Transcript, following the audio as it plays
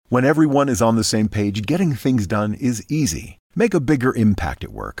When everyone is on the same page, getting things done is easy. Make a bigger impact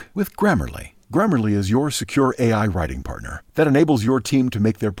at work with Grammarly. Grammarly is your secure AI writing partner that enables your team to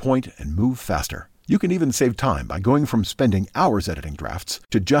make their point and move faster. You can even save time by going from spending hours editing drafts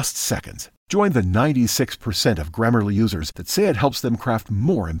to just seconds. Join the 96% of Grammarly users that say it helps them craft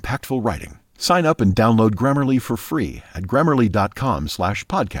more impactful writing. Sign up and download Grammarly for free at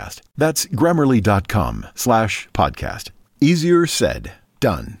grammarly.com/podcast. That's grammarly.com/podcast. Easier said,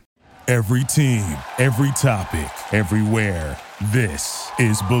 done. Every team, every topic, everywhere. This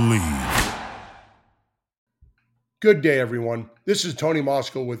is Believe. Good day, everyone. This is Tony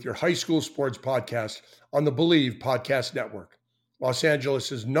Moscow with your high school sports podcast on the Believe Podcast Network, Los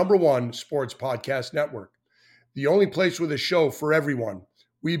Angeles' #1 sports podcast network. The only place with a show for everyone.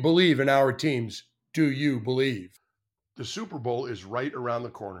 We believe in our teams. Do you believe? The Super Bowl is right around the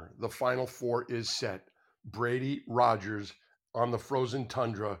corner. The Final Four is set. Brady, Rodgers on the frozen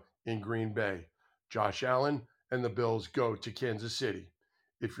tundra in Green Bay. Josh Allen and the Bills go to Kansas City.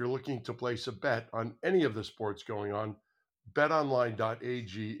 If you're looking to place a bet on any of the sports going on,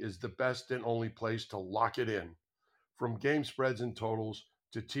 betonline.ag is the best and only place to lock it in. From game spreads and totals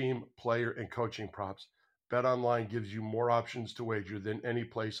to team, player, and coaching props, BetOnline gives you more options to wager than any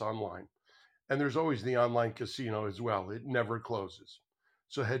place online. And there's always the online casino as well. It never closes.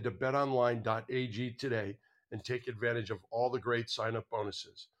 So head to betonline.ag today and take advantage of all the great sign-up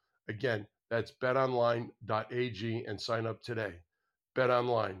bonuses. Again, that's betonline.ag and sign up today.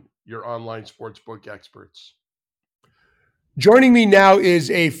 BetOnline, your online sportsbook experts. Joining me now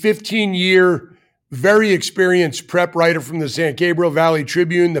is a 15-year, very experienced prep writer from the San Gabriel Valley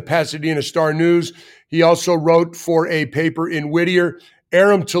Tribune, the Pasadena Star News. He also wrote for a paper in Whittier.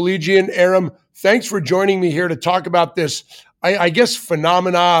 Aram Talegian. Aram, thanks for joining me here to talk about this, I guess,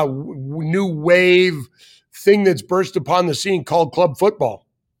 phenomena, new wave thing that's burst upon the scene called club football.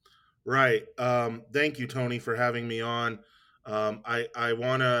 Right. Thank you, Tony, for having me on. I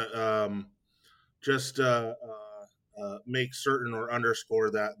want to just make certain or underscore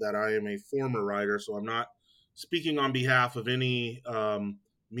that I am a former writer, so I'm not speaking on behalf of any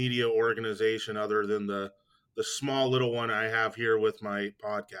media organization other than the small little one I have here with my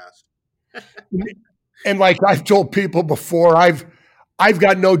podcast. And like I've told people before, I've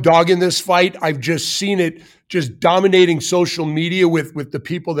got no dog in this fight. I've just seen it just dominating social media with the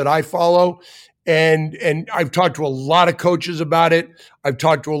people that I follow. And I've talked to a lot of coaches about it. I've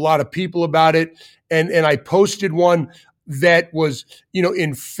talked to a lot of people about it. And I posted one that was,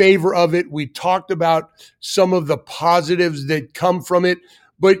 in favor of it. We talked about some of the positives that come from it,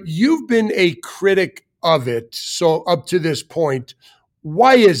 but you've been a critic of it. So up to this point,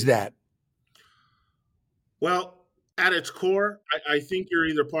 why is that? Well, at its core, I think you're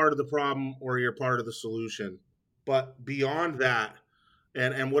either part of the problem or you're part of the solution. But beyond that,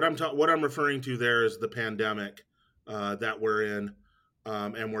 and what I'm referring to there is the pandemic that we're in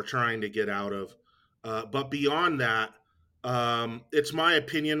and we're trying to get out of. But beyond that, it's my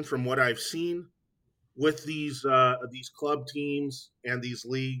opinion from what I've seen with these club teams and these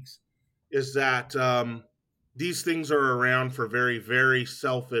leagues is that these things are around for very, very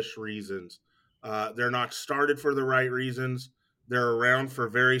selfish reasons. They're not started for the right reasons. They're around for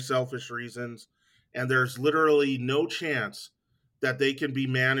very selfish reasons. And there's literally no chance that they can be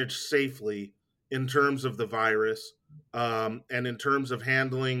managed safely in terms of the virus and in terms of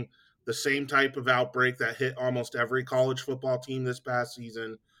handling the same type of outbreak that hit almost every college football team this past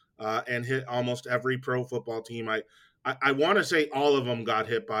season and hit almost every pro football team. I want to say all of them got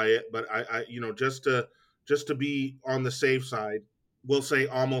hit by it, but I just to be on the safe side, we'll say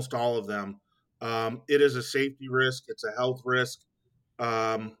almost all of them. It is a safety risk. It's a health risk.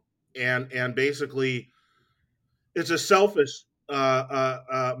 And basically it's a selfish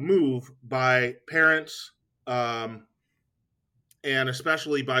move by parents and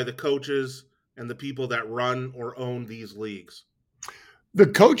especially by the coaches and the people that run or own these leagues. The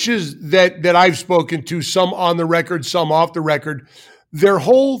coaches that I've spoken to, some on the record, some off the record, their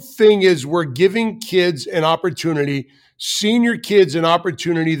whole thing is we're giving kids an opportunity, senior kids an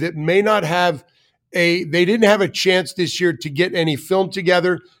opportunity that may not have they didn't have a chance this year to get any film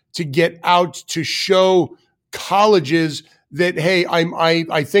together, to get out to show colleges that, hey,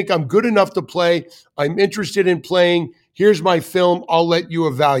 I think I'm good enough to play. I'm interested in playing. Here's my film. I'll let you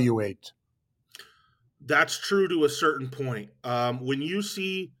evaluate. That's true to a certain point. When you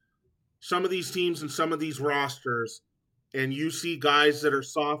see some of these teams and some of these rosters, and you see guys that are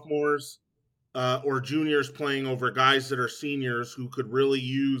sophomores or juniors playing over guys that are seniors who could really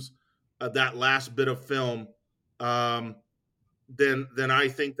use that last bit of film, then I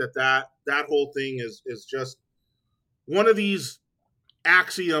think that whole thing is just one of these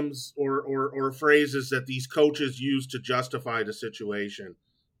axioms or phrases that these coaches use to justify the situation.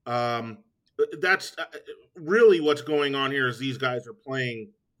 That's really what's going on here is these guys are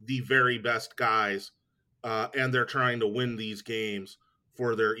playing the very best guys, and they're trying to win these games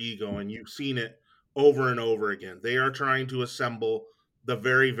for their ego. And you've seen it over and over again. They are trying to assemble the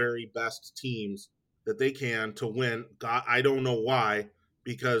very, very best teams that they can to win. God, I don't know why,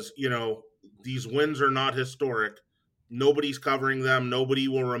 because, these wins are not historic. Nobody's covering them. Nobody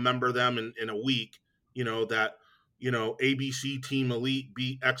will remember them in a week, that, ABC team elite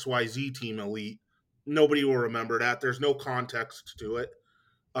beat XYZ team elite. Nobody will remember that. There's no context to it.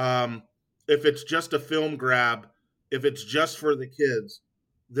 If it's just a film grab, if it's just for the kids,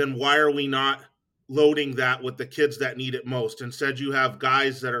 then why are we not loading that with the kids that need it most? Instead, you have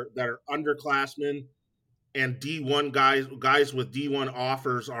guys that are underclassmen and D1 guys with D1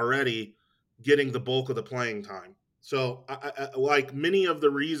 offers already getting the bulk of the playing time. So, I like many of the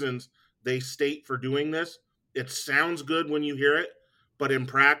reasons they state for doing this, it sounds good when you hear it, but in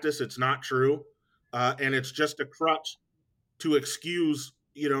practice, it's not true, and it's just a crutch to excuse,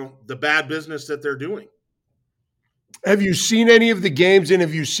 the bad business that they're doing. Have you seen any of the games, and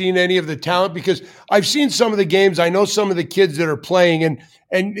have you seen any of the talent? Because I've seen some of the games. I know some of the kids that are playing, and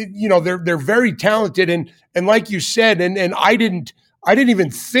they're very talented. And like you said, and I didn't even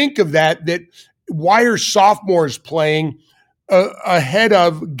think of that why are sophomores playing ahead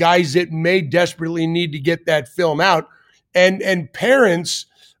of guys that may desperately need to get that film out? And parents,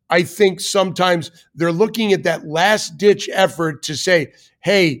 I think sometimes they're looking at that last ditch effort to say,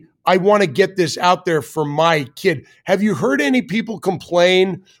 hey, I want to get this out there for my kid. Have you heard any people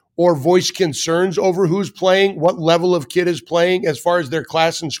complain or voice concerns over who's playing, what level of kid is playing as far as their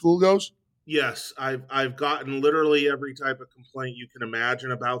class and school goes? Yes, I've gotten literally every type of complaint you can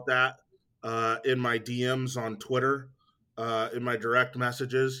imagine about that in my DMs on Twitter, in my direct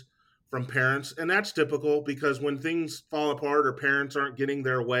messages from parents. And that's typical because when things fall apart or parents aren't getting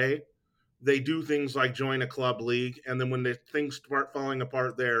their way, they do things like join a club league. And then when things start falling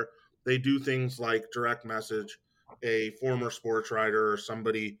apart there, they do things like direct message a former sports writer or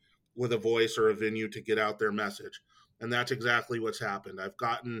somebody with a voice or a venue to get out their message. And that's exactly what's happened. I've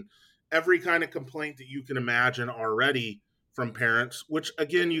gotten every kind of complaint that you can imagine already from parents, which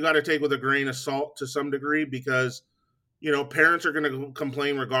again, you got to take with a grain of salt to some degree because, parents are going to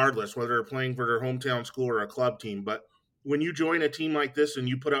complain regardless, whether they're playing for their hometown school or a club team. But when you join a team like this and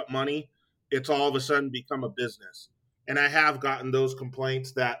you put up money, it's all of a sudden become a business. And I have gotten those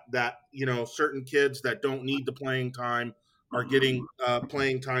complaints that certain kids that don't need the playing time are getting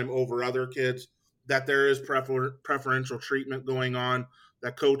playing time over other kids, that there is preferential treatment going on,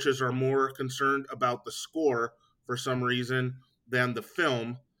 that coaches are more concerned about the score for some reason than the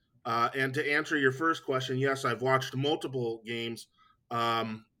film. And to answer your first question, yes, I've watched multiple games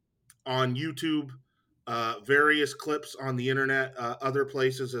on YouTube, various clips on the internet, other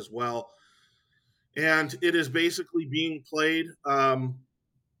places as well. And it is basically being played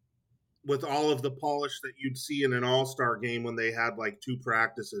with all of the polish that you'd see in an all-star game when they had like two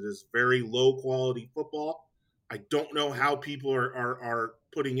practices. It is very low-quality football. I don't know how people are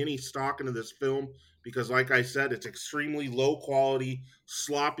putting any stock into this film because, like I said, it's extremely low-quality,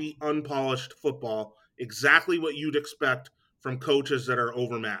 sloppy, unpolished football, exactly what you'd expect from coaches that are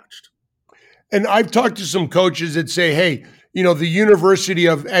overmatched. And I've talked to some coaches that say, hey, the University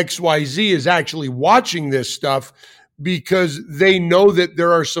of XYZ is actually watching this stuff because they know that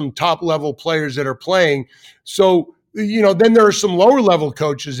there are some top level players that are playing. So, then there are some lower level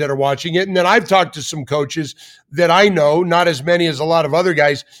coaches that are watching it. And then I've talked to some coaches that I know, not as many as a lot of other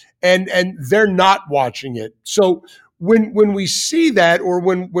guys, and they're not watching it. So when we see that, or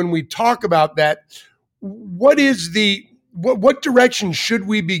when we talk about that, what direction should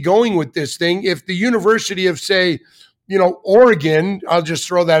we be going with this thing? If the University of, say, Oregon, I'll just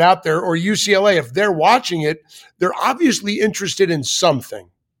throw that out there, or UCLA, if they're watching it, they're obviously interested in something.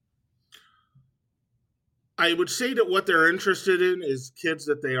 I would say that what they're interested in is kids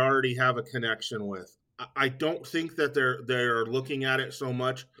that they already have a connection with. I don't think that they're looking at it so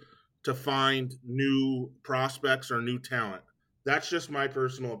much to find new prospects or new talent. That's just my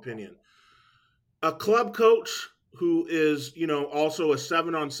personal opinion. A club coach who is, also a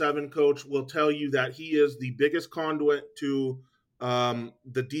 7-on-7 coach will tell you that he is the biggest conduit to the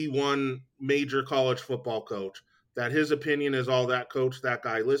D1 major college football coach, that his opinion is all that coach, that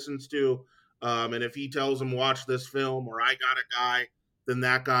guy listens to. And if he tells him, watch this film, or I got a guy, then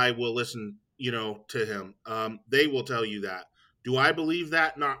that guy will listen, to him. They will tell you that. Do I believe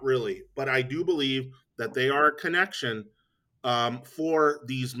that? Not really. But I do believe that they are a connection for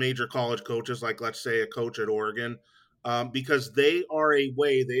these major college coaches, like let's say a coach at Oregon, because they are a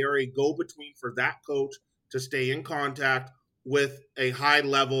go-between for that coach to stay in contact with a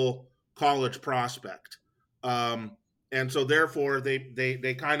high-level college prospect. And so therefore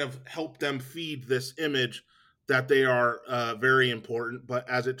they kind of help them feed this image that they are very important. But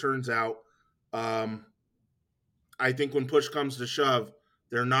as it turns out, I think when push comes to shove,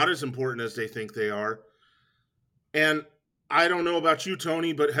 they're not as important as they think they are. And I don't know about you,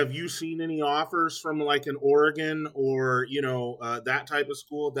 Tony, but have you seen any offers from like an Oregon or, that type of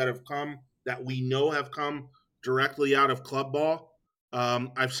school that we know have come directly out of club ball?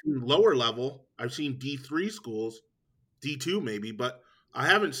 I've seen lower level. I've seen D3 schools, D2 maybe, but I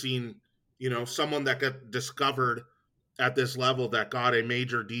haven't seen, someone that got discovered at this level that got a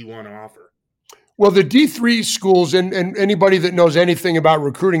major D1 offer. Well, the D3 schools and anybody that knows anything about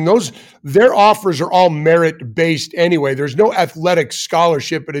recruiting, their offers are all merit-based anyway. There's no athletic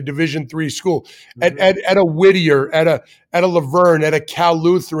scholarship at a Division III school. Mm-hmm. At a Whittier, at a Laverne, at a Cal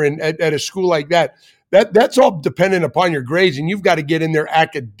Lutheran, at a school like that. That's all dependent upon your grades, and you've got to get in there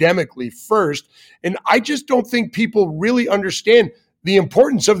academically first. And I just don't think people really understand the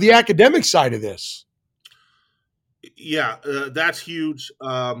importance of the academic side of this. Yeah, that's huge.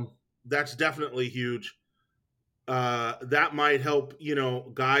 That's definitely huge. That might help,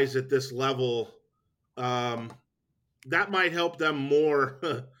 guys at this level. That might help them more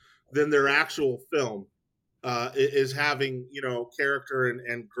than their actual film is having, character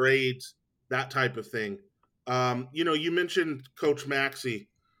and grades, that type of thing. You mentioned Coach Maxey,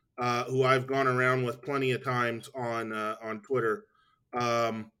 who I've gone around with plenty of times on Twitter.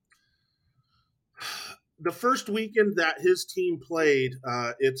 The first weekend that his team played,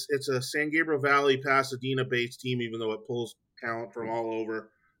 it's a San Gabriel Valley, Pasadena-based team, even though it pulls talent from all over.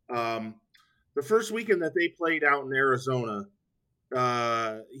 The first weekend that they played out in Arizona,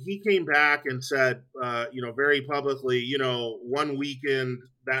 he came back and said, very publicly, one weekend,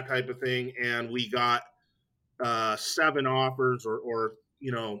 that type of thing, and we got 7 offers or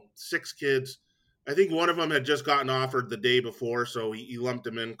 6 kids. I think one of them had just gotten offered the day before, so he lumped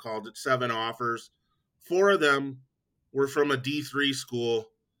them in, called it 7 offers. 4 of them were from a D3 school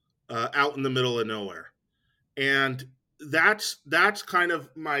out in the middle of nowhere. And that's kind of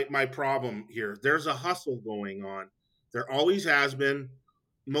my problem here. There's a hustle going on. There always has been.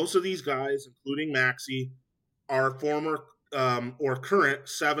 Most of these guys, including Maxey, are former or current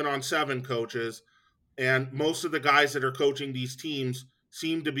 7-on-7 coaches. And most of the guys that are coaching these teams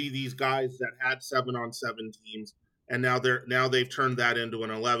seem to be these guys that had 7-on-7 teams. And now they've turned that into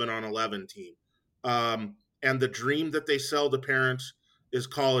an 11-on-11 team. And the dream that they sell to parents is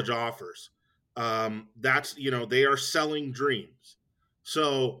college offers. That's, they are selling dreams.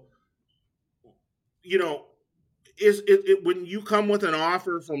 So, is it when you come with an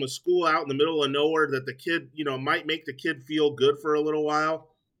offer from a school out in the middle of nowhere that the kid, might make the kid feel good for a little while,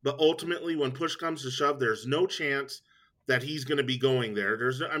 but ultimately when push comes to shove, there's no chance that he's going to be going there.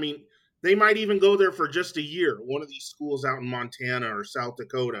 They might even go there for just a year, one of these schools out in Montana or South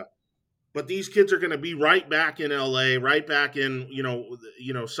Dakota. But these kids are going to be right back in LA, right back in,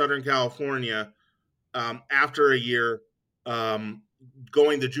 Southern California after a year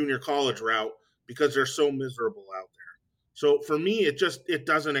going the junior college route because they're so miserable out there. So for me, it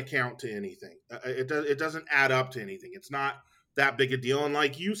doesn't account to anything. It doesn't add up to anything. It's not that big a deal. And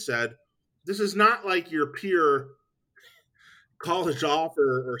like you said, this is not like your peer college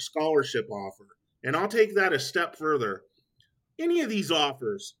offer or scholarship offer. And I'll take that a step further. Any of these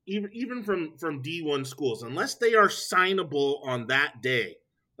offers, even from D1 schools, unless they are signable on that day,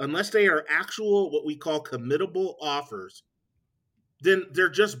 unless they are actual what we call committable offers, then they're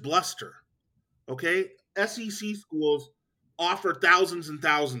just bluster. Okay? SEC schools offer thousands and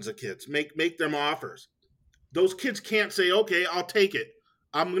thousands of kids, make them offers. Those kids can't say, okay, I'll take it.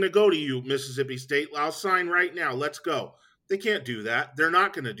 I'm going to go to you, Mississippi State. I'll sign right now. Let's go. They can't do that. They're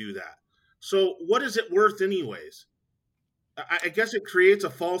not going to do that. So what is it worth anyways? I guess it creates a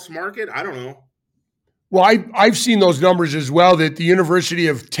false market. I don't know. Well, I've seen those numbers as well, that the University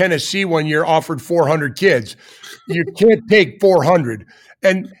of Tennessee one year offered 400 kids. You can't take 400.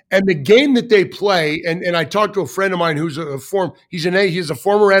 And the game that they play, and I talked to a friend of mine who's he's a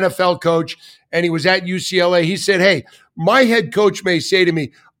former NFL coach, and he was at UCLA. He said, hey, my head coach may say to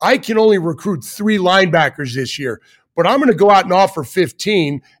me, I can only recruit 3 linebackers this year, but I'm going to go out and offer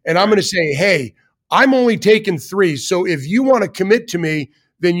 15, and I'm going to say, hey, I'm only taking 3. So if you want to commit to me,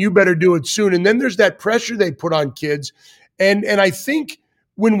 then you better do it soon. And then there's that pressure they put on kids. And I think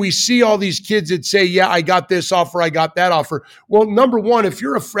when we see all these kids that say, yeah, I got this offer, I got that offer. Well, number one, if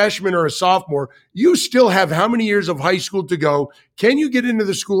you're a freshman or a sophomore, you still have how many years of high school to go? Can you get into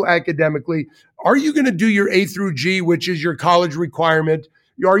the school academically? Are you going to do your A through G, which is your college requirement?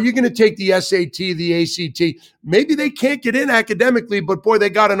 Are you going to take the SAT, the ACT? Maybe they can't get in academically, but boy, they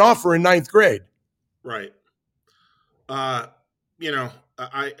got an offer in 9th grade. Right. You know,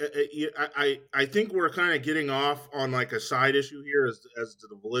 I think we're kind of getting off on like a side issue here as to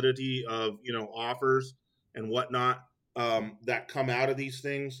the validity of, you know, offers and whatnot that come out of these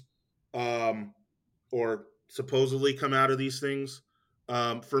things or supposedly come out of these things.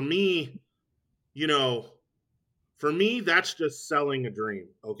 For me, you know, that's just selling a dream.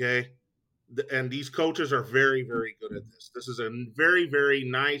 Okay. And these coaches are very, very good at this. This is a very, very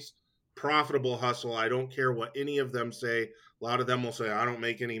nice, profitable hustle. I don't care what any of them say. A lot of them will say, I don't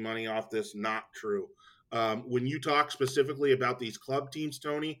make any money off this. Not true. When you talk specifically about these club teams,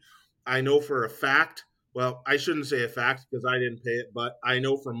 Tony, I know for a fact, well, I shouldn't say a fact because I didn't pay it, but I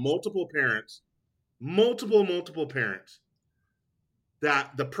know from multiple parents, multiple parents,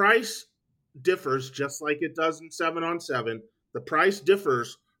 that the price differs just like it does in 7-on-7. The price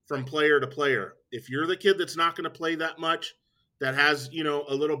differs from player to player. If you're the kid that's not going to play that much, that has, you know,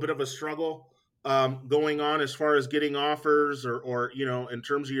 a little bit of a struggle going on as far as getting offers or, you know, in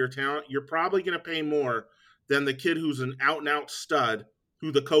terms of your talent, you're probably going to pay more than the kid who's an out and out stud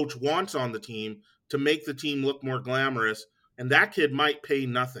who the coach wants on the team to make the team look more glamorous. And that kid might pay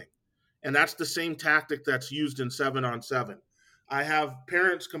nothing. And that's the same tactic that's used in 7-on-7. I have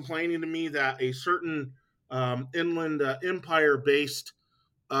parents complaining to me that a certain Inland Empire based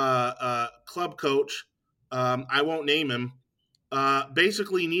club coach, I won't name him,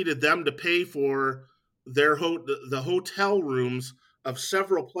 basically needed them to pay for their the hotel rooms of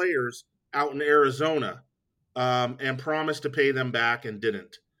several players out in Arizona and promised to pay them back and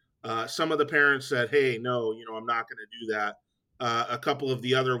didn't. Some of the parents said, hey, no, you know, I'm not going to do that. A couple of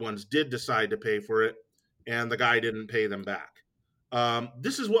the other ones did decide to pay for it, and the guy didn't pay them back.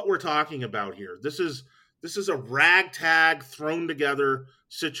 This is what we're talking about here. This is a ragtag thrown together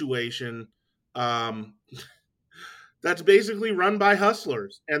situation that's basically run by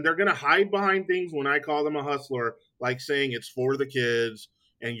hustlers, and they're going to hide behind things when I call them a hustler, like saying it's for the kids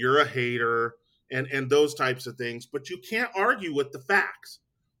and you're a hater and those types of things. But you can't argue with the facts.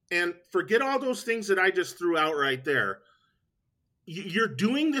 And forget all those things that I just threw out right there. You're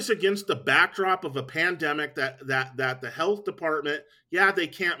doing this against the backdrop of a pandemic that the health department, yeah, they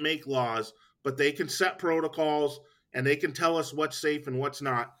can't make laws, but they can set protocols and they can tell us what's safe and what's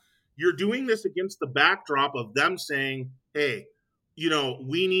not. You're doing this against the backdrop of them saying, hey, you know,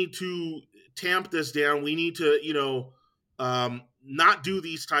 we need to tamp this down. We need to, you know, not do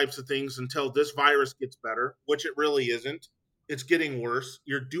these types of things until this virus gets better, which it really isn't. It's getting worse.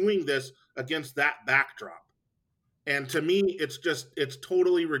 You're doing this against that backdrop. And to me, it's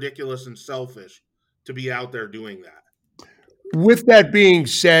totally ridiculous and selfish to be out there doing that. With that being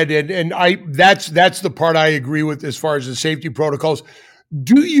said, and that's the part I agree with as far as the safety protocols.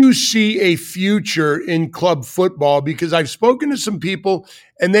 Do you see a future in club football? Because I've spoken to some people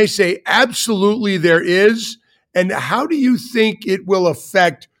and they say absolutely there is. And how do you think it will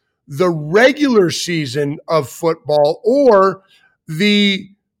affect the regular season of football or the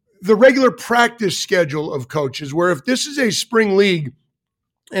regular practice schedule of coaches, where if this is a spring league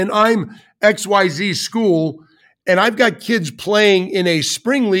and I'm XYZ school and I've got kids playing in a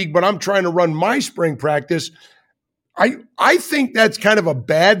spring league, but I'm trying to run my spring practice, I think that's kind of a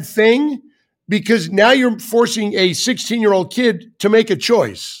bad thing because now you're forcing a 16-year-old kid to make a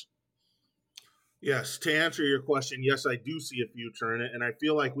choice. Yes, to answer your question, yes, I do see a future in it. And I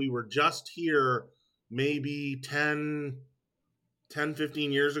feel like we were just here maybe 10,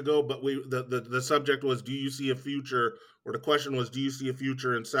 15 years ago, but the subject was, do you see a future? Or the question was, do you see a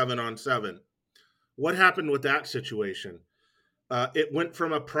future in 7-on-7? What happened with that situation? It went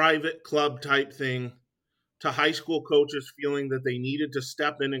from a private club type thing to high school coaches feeling that they needed to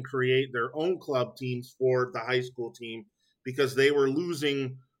step in and create their own club teams for the high school team because they were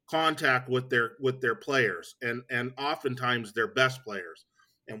losing contact with their players and oftentimes their best players.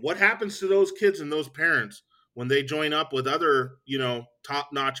 And what happens to those kids and those parents when they join up with other, you know,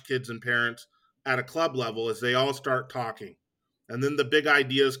 top-notch kids and parents at a club level is they all start talking. And then the big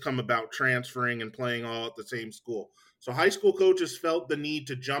ideas come about transferring and playing all at the same school. So high school coaches felt the need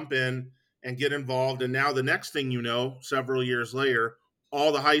to jump in and get involved. And now the next thing you know, several years later,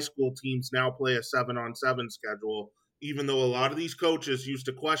 all the high school teams now play a 7-on-7 schedule, even though a lot of these coaches used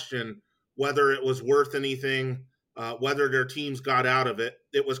to question whether it was worth anything, whether their teams got out of it.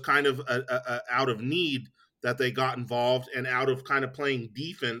 It was kind of a out of need that they got involved and out of kind of playing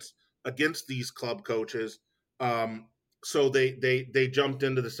defense against these club coaches. So they jumped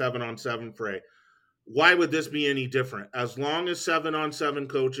into the 7-on-7 fray. why would this be any different? As long as 7-on-7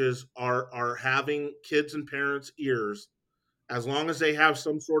 coaches are having kids and parents' ears, as long as they have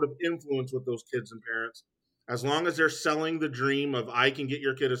some sort of influence with those kids and parents, as long as they're selling the dream of I can get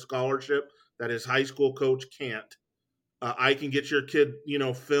your kid a scholarship that his high school coach can't. I can get your kid,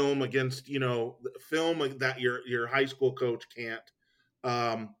 film against, film that your high school coach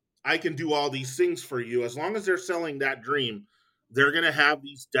can't. I can do all these things for you. As long as they're selling that dream, they're going to have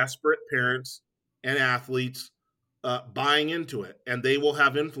these desperate parents and athletes buying into it, and they will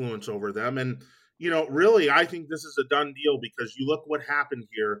have influence over them. And, really, I think this is a done deal because you look what happened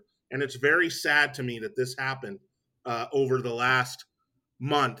here, and it's very sad to me that this happened over the last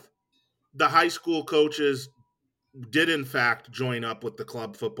month. The high school coaches did in fact join up with the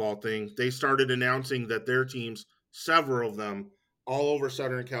club football thing. They started announcing that their teams, several of them all over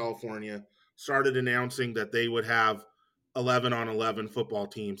Southern California, started announcing that they would have 11-on-11 football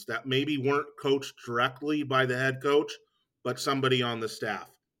teams that maybe weren't coached directly by the head coach, but somebody on the staff.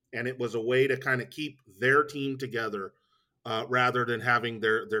 And it was a way to kind of keep their team together rather than having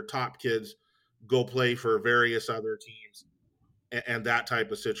their top kids go play for various other teams and that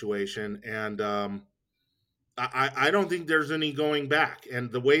type of situation. And I don't think there's any going back. And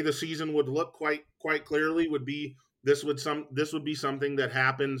the way the season would look quite clearly would be this would be something that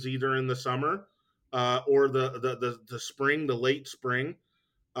happens either in the summer or the spring, the late spring.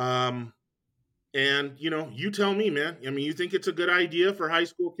 And you tell me, man. I mean, you think it's a good idea for high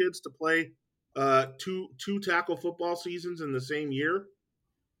school kids to play two tackle football seasons in the same year?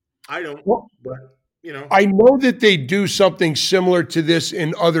 I don't, but I know that they do something similar to this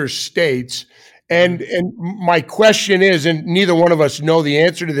in other states. And my question is, and neither one of us know the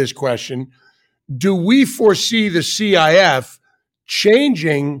answer to this question, do we foresee the CIF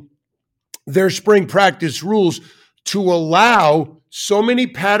changing their spring practice rules to allow so many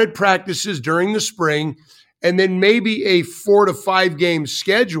padded practices during the spring and then maybe a 4 to 5 game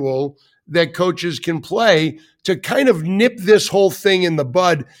schedule that coaches can play to kind of nip this whole thing in the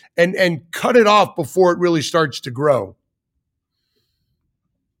bud and cut it off before it really starts to grow?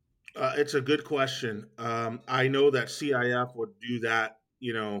 It's a good question. I know that CIF would do that,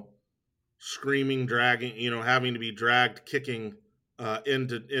 screaming, dragging, having to be dragged, kicking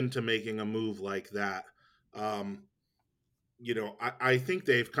into making a move like that. I think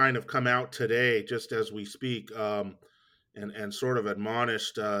they've kind of come out today, just as we speak, and sort of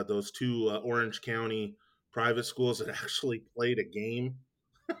admonished those two Orange County private schools that actually played a game.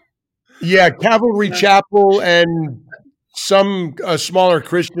 Yeah, Calvary Chapel and some smaller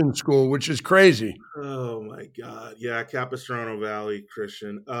Christian school, which is crazy. Oh my God. Yeah. Capistrano Valley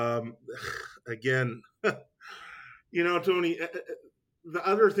Christian. Again, Tony, the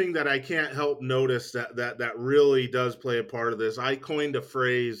other thing that I can't help notice that really does play a part of this, I coined a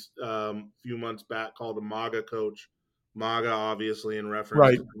phrase a few months back called a MAGA coach. MAGA, obviously, in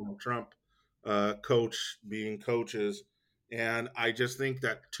reference to Donald Trump, coach being coaches. And I just think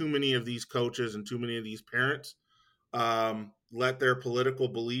that too many of these coaches and too many of these parents let their political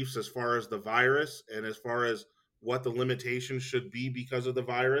beliefs as far as the virus and as far as what the limitations should be because of the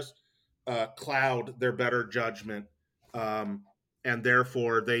virus cloud their better judgment. And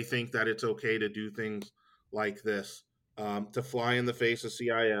therefore, they think that it's okay to do things like this, to fly in the face of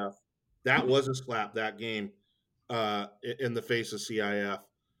CIF. That was a slap, that game, in the face of CIF.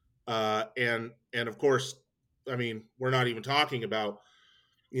 And of course, I mean, we're not even talking about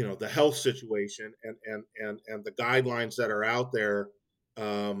the health situation and the guidelines that are out there,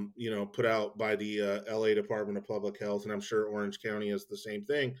 put out by the LA Department of Public Health, and I'm sure Orange County is the same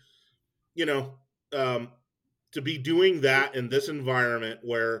thing. To be doing that in this environment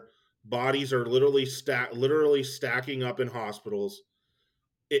where bodies are literally stacking up in hospitals,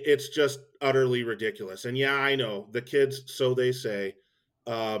 it's just utterly ridiculous. And yeah, I know the kids, so they say,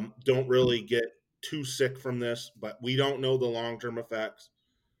 don't really get too sick from this, but we don't know the long-term effects.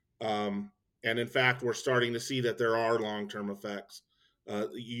 And in fact, we're starting to see that there are long-term effects.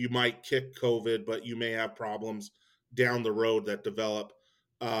 You might kick COVID, but you may have problems down the road that develop.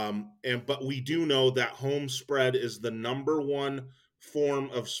 But we do know that home spread is the number one form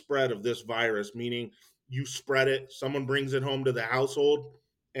of spread of this virus, meaning you spread it, someone brings it home to the household,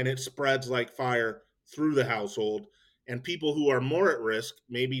 and it spreads like fire through the household. And people who are more at risk,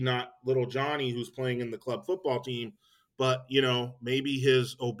 maybe not little Johnny who's playing in the club football team, but maybe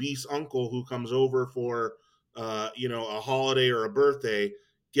his obese uncle who comes over for a holiday or a birthday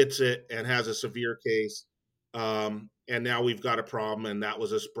gets it and has a severe case. And now we've got a problem, and that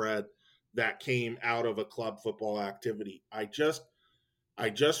was a spread that came out of a club football activity. I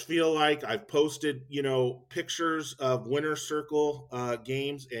just feel like I've posted, pictures of winner's circle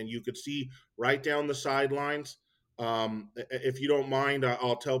games, and you could see right down the sidelines. If you don't mind,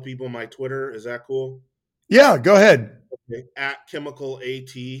 I'll tell people my Twitter. Is that cool? Yeah, go ahead. Okay. At Chemical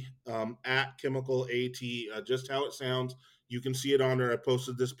AT, just how it sounds. You can see it on there. I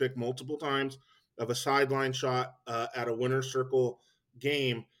posted this pic multiple times of a sideline shot at a winner's circle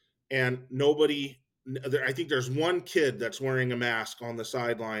game, and I think there's one kid that's wearing a mask on the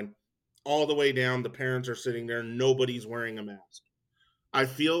sideline all the way down. The parents are sitting there. Nobody's wearing a mask. I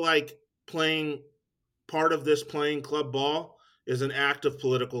feel like part of this playing club ball is an act of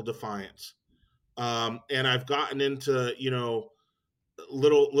political defiance. And I've gotten into,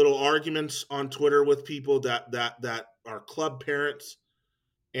 little arguments on Twitter with people that are club parents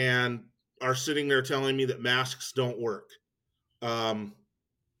and are sitting there telling me that masks don't work. I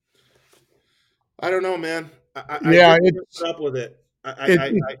don't know, man. I can't put up with it.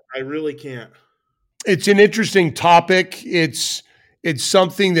 I really can't. It's an interesting topic. It's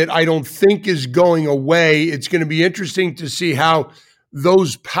something that I don't think is going away. It's going to be interesting to see how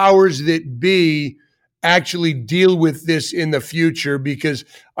those powers that be actually deal with this in the future, because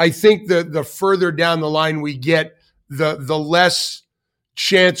I think the further down the line we get, the less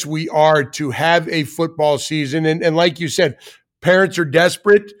chance we are to have a football season. And like you said, parents are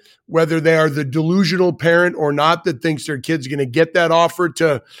desperate, whether they are the delusional parent or not that thinks their kid's going to get that offer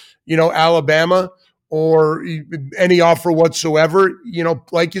to, Alabama or any offer whatsoever.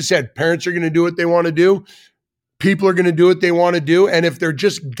 Like you said, parents are going to do what they want to do. People are going to do what they want to do. And if they're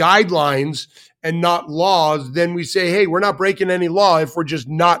just guidelines and not laws, then we say, hey, we're not breaking any law if we're just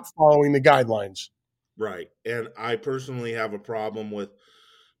not following the guidelines. Right. And I personally have a problem with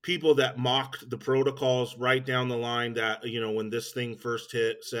people that mocked the protocols right down the line that, when this thing first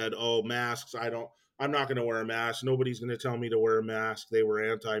hit, said, oh, masks, I'm not going to wear a mask. Nobody's going to tell me to wear a mask. They were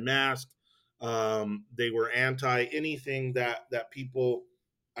anti-mask. They were anti anything that people,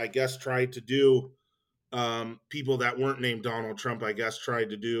 I guess, tried to do. People that weren't named Donald Trump, I guess, tried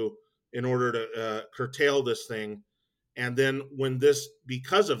to do in order to curtail this thing. And then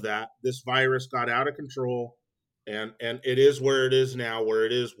because of that, this virus got out of control, and it is where it is now, where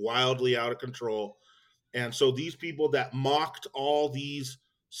it is wildly out of control. And so these people that mocked all these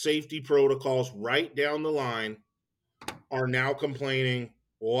safety protocols right down the line are now complaining,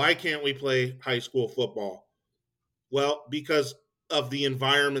 why can't we play high school football? Well, because of the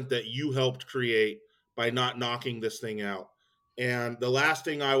environment that you helped create by not knocking this thing out. And the last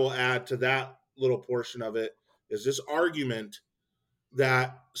thing I will add to that little portion of it is this argument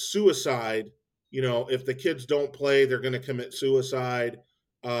that suicide, if the kids don't play, they're going to commit suicide.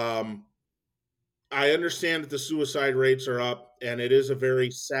 I understand that the suicide rates are up, and it is a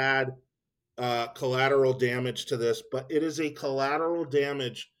very sad collateral damage to this, but it is a collateral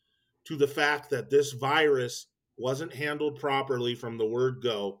damage to the fact that this virus wasn't handled properly from the word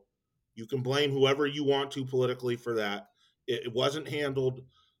go. You can blame whoever you want to politically for that. It wasn't handled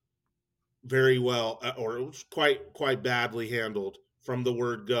very well, or it was quite badly handled from the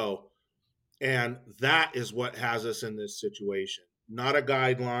word go. And that is what has us in this situation. Not a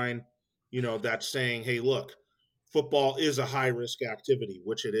guideline, that's saying, hey, look, football is a high risk activity,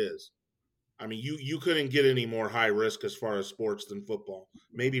 which it is. I mean, you couldn't get any more high risk as far as sports than football.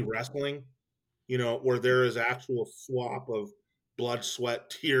 Maybe wrestling, where there is actual swap of blood,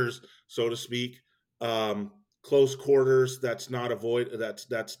 sweat, tears, so to speak. Close quarters, that's unavoidable,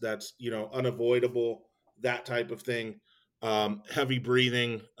 that type of thing. Heavy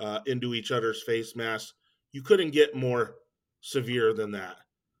breathing into each other's face masks. You couldn't get more severe than that,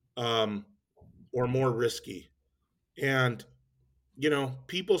 or more risky. And,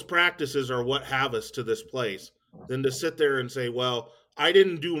 people's practices are what have us to this place. Than to sit there and say, well, I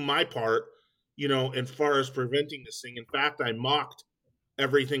didn't do my part, as far as preventing this thing. In fact, I mocked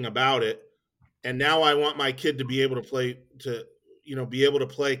everything about it. And now I want my kid to be able to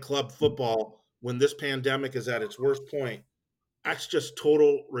play club football when this pandemic is at its worst point. That's just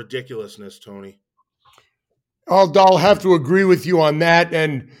total ridiculousness, Tony. I'll have to agree with you on that.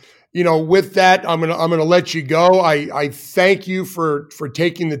 And, with that, I'm gonna let you go. I thank you for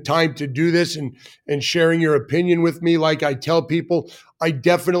taking the time to do this and sharing your opinion with me. Like I tell people, I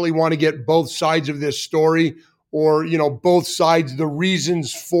definitely want to get both sides of this story, or, both sides, the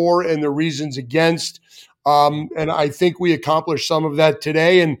reasons for and the reasons against. And I think we accomplished some of that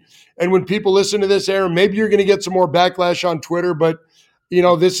today. And when people listen to this, Aaron, maybe you're going to get some more backlash on Twitter, but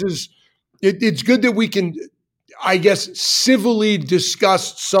it's good that we can, I guess, civilly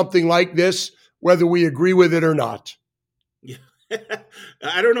discuss something like this, whether we agree with it or not. Yeah.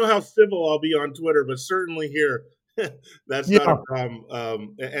 I don't know how civil I'll be on Twitter, but certainly here That's not Yeah. a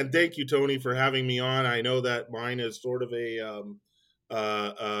problem. And thank you, Tony, for having me on. I know that mine is sort of an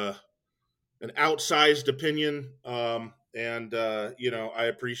outsized opinion, and I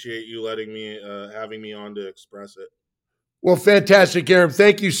appreciate you letting me having me on to express it. Well, fantastic, Aaron.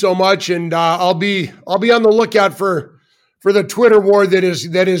 Thank you so much, and I'll be on the lookout for the Twitter war that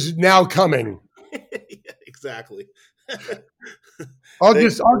is now coming. Yeah, exactly. I'll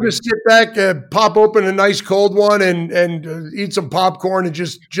just sit back, pop open a nice cold one, and eat some popcorn and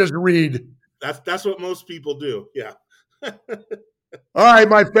just read. That's what most people do. Yeah. All right,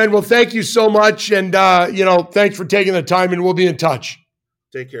 my friend. Well, thank you so much, and thanks for taking the time, and we'll be in touch.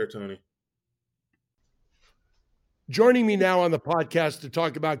 Take care, Tony. Joining me now on the podcast to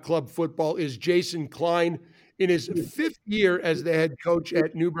talk about club football is Jason Klein in his 5th year as the head coach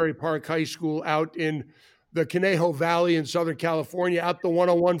at Newbury Park High School out in the Conejo Valley in Southern California, out the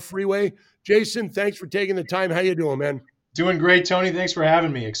 101 freeway. Jason, thanks for taking the time. How you doing, man? Doing great, Tony. Thanks for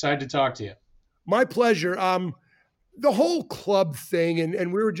having me. Excited to talk to you. My pleasure. The whole club thing,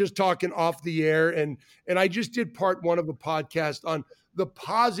 and we were just talking off the air, and I just did part 1 of a podcast on the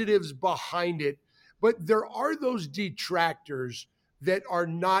positives behind it. But there are those detractors that are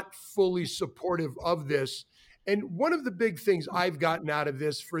not fully supportive of this. And one of the big things I've gotten out of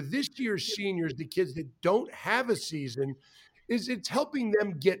this for this year's seniors, the kids that don't have a season, is it's helping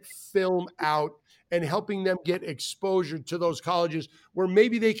them get film out and helping them get exposure to those colleges where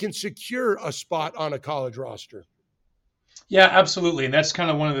maybe they can secure a spot on a college roster. Yeah, absolutely. And that's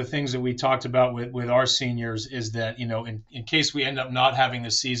kind of one of the things that we talked about with our seniors is that, in case we end up not having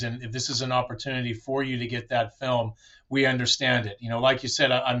the season, if this is an opportunity for you to get that film, we understand it. Like you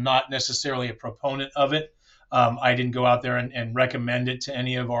said, I'm not necessarily a proponent of it. I didn't go out there and recommend it to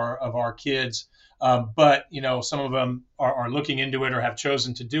any of our kids. But some of them are looking into it or have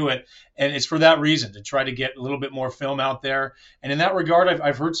chosen to do it. And it's for that reason, to try to get a little bit more film out there. And in that regard,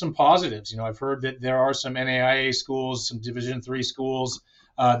 I've heard some positives. I've heard that there are some NAIA schools, some Division III schools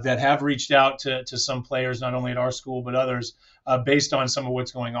that have reached out to some players, not only at our school, but others, based on some of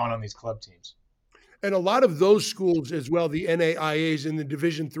what's going on these club teams. And a lot of those schools as well, the NAIAs and the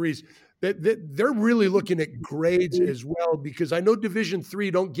Division IIIs, they're really looking at grades as well, because I know Division III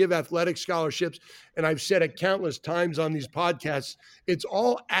don't give athletic scholarships. And I've said it countless times on these podcasts, it's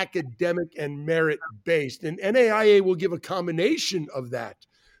all academic and merit based. And NAIA will give a combination of that.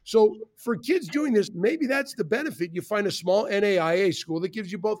 So for kids doing this, maybe that's the benefit. You find a small NAIA school that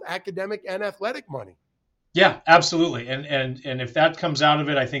gives you both academic and athletic money. Yeah, absolutely. And if that comes out of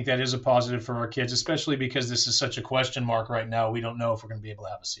it, I think that is a positive for our kids, especially because this is such a question mark right now. We don't know if we're going to be able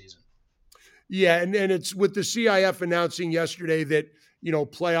to have a season. Yeah, and it's with the CIF announcing yesterday that,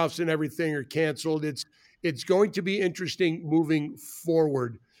 playoffs and everything are canceled. It's going to be interesting moving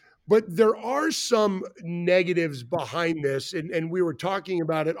forward. But there are some negatives behind this, and we were talking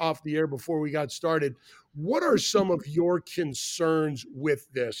about it off the air before we got started. What are some of your concerns with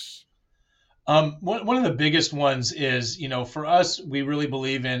this? One of the biggest ones is, for us, we really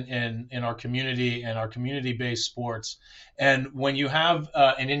believe in our community and our community-based sports. And when you have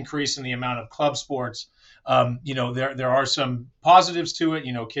an increase in the amount of club sports, there are some positives to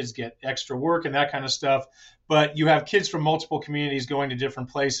it. Kids get extra work and that kind of stuff. But you have kids from multiple communities going to different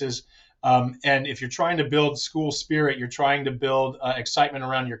places. And if you're trying to build school spirit, you're trying to build excitement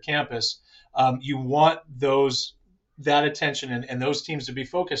around your campus, you want that attention and those teams to be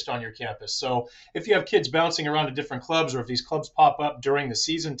focused on your campus. So if you have kids bouncing around to different clubs, or if these clubs pop up during the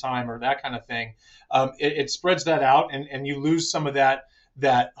season time or that kind of thing, it spreads that out and you lose some of that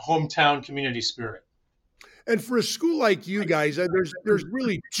hometown community spirit. And for a school like you guys, there's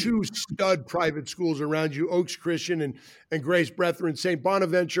really 2 stud private schools around you, Oaks Christian and Grace Brethren. St.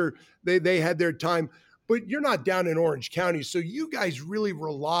 Bonaventure, they had their time, but you're not down in Orange County. So you guys really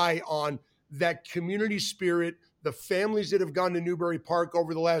rely on that community spirit, the families that have gone to Newbury Park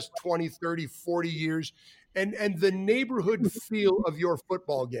over the last 20, 30, 40 years, and the neighborhood feel of your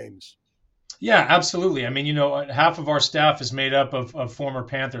football games. Yeah, absolutely. I mean, half of our staff is made up of former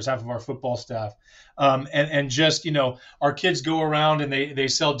Panthers, half of our football staff. And just, our kids go around and they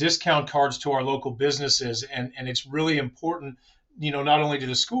sell discount cards to our local businesses. And it's really important, not only to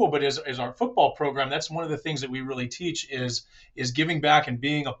the school, but as our football program. That's one of the things that we really teach is giving back and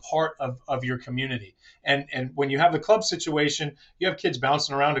being a part of your community. And when you have the club situation, you have kids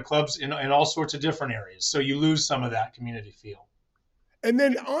bouncing around to clubs in all sorts of different areas. So you lose some of that community feel. And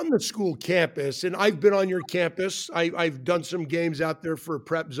then on the school campus, and I've been on your campus, I've done some games out there for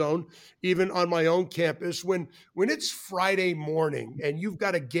Prep Zone, even on my own campus. When it's Friday morning and you've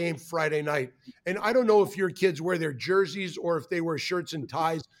got a game Friday night, and I don't know if your kids wear their jerseys or if they wear shirts and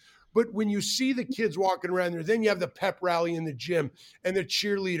ties, But when you see the kids walking around there, then you have the pep rally in the gym and the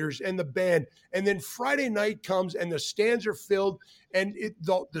cheerleaders and the band. And then Friday night comes and the stands are filled and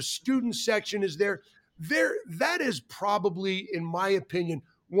the student section is there. That is probably, in my opinion,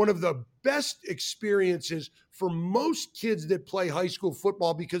 one of the best experiences for most kids that play high school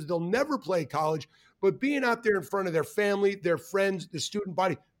football, because they'll never play college, but being out there in front of their family, their friends, the student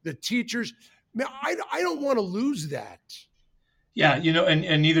body, the teachers, man, I don't want to lose that. Yeah,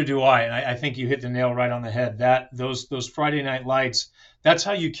 and neither do I. And I think you hit the nail right on the head. That those Friday night lights, that's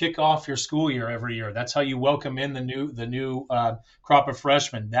how you kick off your school year every year. That's how you welcome in the new crop of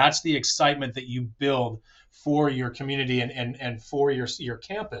freshmen. That's the excitement that you build for your community and for your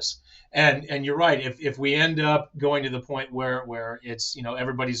campus. And you're right. If we end up going to the point where it's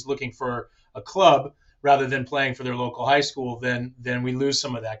everybody's looking for a club rather than playing for their local high school, then we lose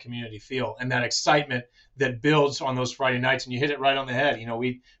some of that community feel and that excitement that builds on those Friday nights. And you hit it right on the head.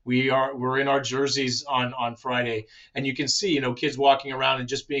 We're in our jerseys on Friday, and you can see kids walking around and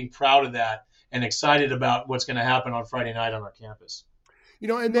just being proud of that and excited about what's going to happen on Friday night on our campus.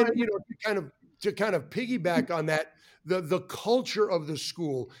 And then to kind of piggyback on that, the culture of the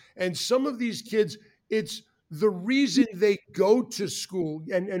school, and some of these kids, it's the reason they go to school.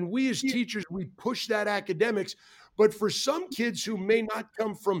 And we as teachers, we push that academics. But for some kids who may not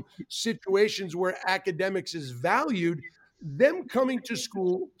come from situations where academics is valued, them coming to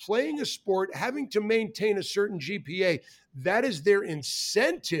school, playing a sport, having to maintain a certain GPA, that is their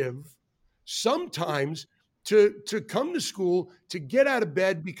incentive sometimes to come to school, to get out of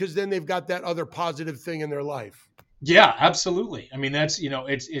bed, because then they've got that other positive thing in their life. Yeah, absolutely. I mean, that's,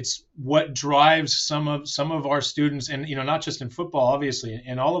 it's what drives some of our students, and, not just in football, obviously,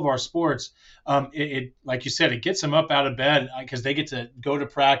 in all of our sports. It like you said, it gets them up out of bed because they get to go to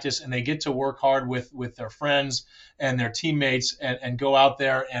practice and they get to work hard with their friends and their teammates and go out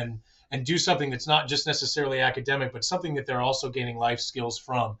there and do something that's not just necessarily academic, but something that they're also gaining life skills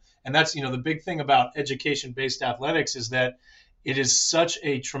from. And that's, the big thing about education-based athletics is that it is such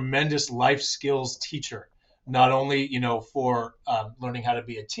a tremendous life skills teacher. Not only, for learning how to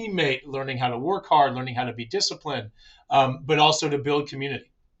be a teammate, learning how to work hard, learning how to be disciplined, but also to build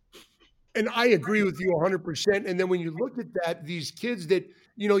community. And I agree with you 100%. And then when you look at that, these kids that,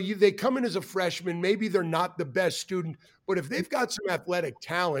 they come in as a freshman, maybe they're not the best student, but if they've got some athletic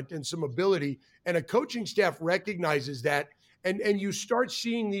talent and some ability, and a coaching staff recognizes that, and you start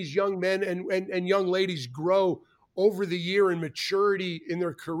seeing these young men and young ladies grow over the year in maturity in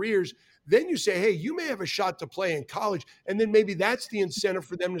their careers, then you say, hey, you may have a shot to play in college. And then maybe that's the incentive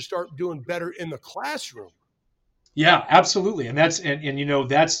for them to start doing better in the classroom. Yeah, absolutely. And that's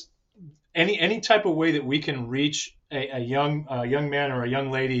any type of way that we can reach a young man or a young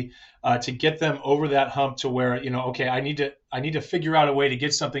lady to get them over that hump to where, okay, I need to figure out a way to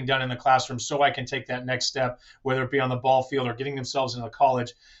get something done in the classroom so I can take that next step, whether it be on the ball field or getting themselves into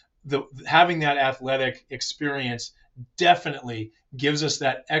college. Having that athletic experience definitely gives us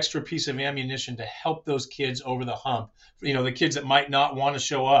that extra piece of ammunition to help those kids over the hump. The kids that might not want to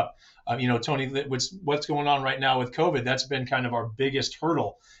show up. Tony, what's going on right now with COVID, that's been kind of our biggest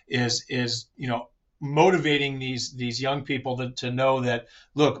hurdle is motivating these young people to know that,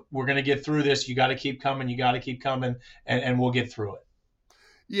 look, we're going to get through this. You got to keep coming, and we'll get through it.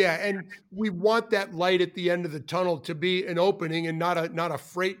 Yeah, and we want that light at the end of the tunnel to be an opening and not a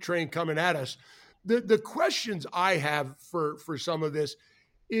freight train coming at us. The questions I have for some of this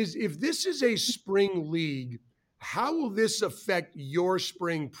is, if this is a spring league, how will this affect your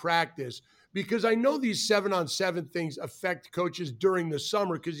spring practice? Because I know these 7-on-7 things affect coaches during the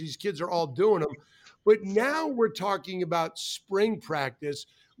summer because these kids are all doing them. But now we're talking about spring practice,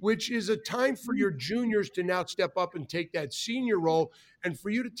 which is a time for your juniors to now step up and take that senior role, and for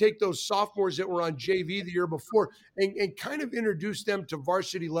you to take those sophomores that were on JV the year before and kind of introduce them to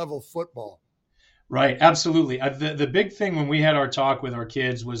varsity level football. Right, absolutely. The big thing when we had our talk with our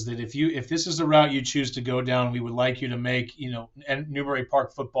kids was that if this is the route you choose to go down, we would like you to make Newbury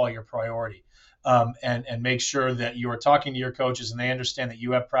Park football your priority, and make sure that you are talking to your coaches and they understand that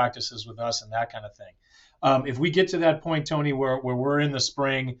you have practices with us and that kind of thing. If we get to that point, Tony, where we're in the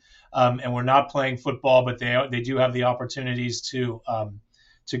spring and we're not playing football, but they do have the opportunities to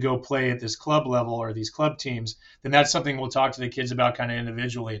go play at this club level or these club teams, then that's something we'll talk to the kids about kind of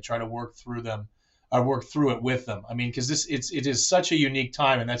individually and try to work through it with them. I mean, because it is such a unique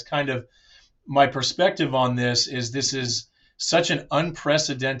time, and that's kind of my perspective on this is such an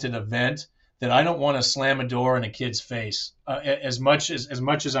unprecedented event that I don't want to slam a door in a kid's face. As much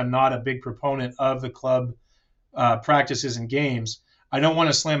as I'm not a big proponent of the club practices and games, I don't want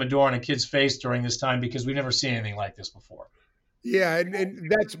to slam a door in a kid's face during this time because we've never seen anything like this before. Yeah,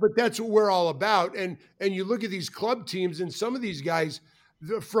 and that's what we're all about. And you look at these club teams, and some of these guys,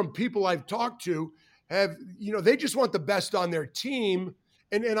 from people I've talked to, have they just want the best on their team,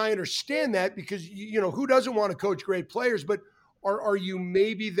 and I understand that because who doesn't want to coach great players, but are you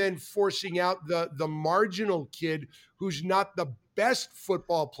maybe then forcing out the marginal kid who's not the best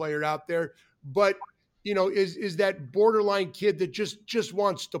football player out there, but is that borderline kid that just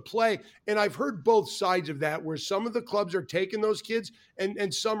wants to play? And I've heard both sides of that, where some of the clubs are taking those kids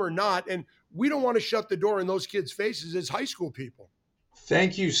and some are not. And we don't want to shut the door in those kids' faces as high school people.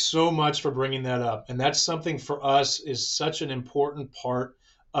 Thank you so much for bringing that up. And that's something for us is such an important part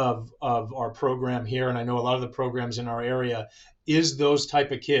of our program here. And I know a lot of the programs in our area is those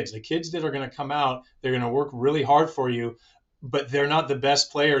type of kids, the kids that are going to come out, they're going to work really hard for you, but they're not the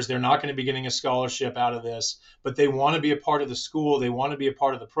best players. They're not going to be getting a scholarship out of this, but they want to be a part of the school. They want to be a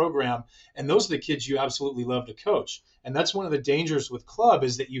part of the program. And those are the kids you absolutely love to coach. And that's one of the dangers with club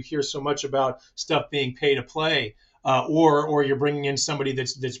is that you hear so much about stuff being pay to play, or you're bringing in somebody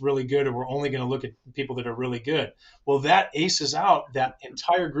that's really good, or we're only going to look at people that are really good. Well, that aces out that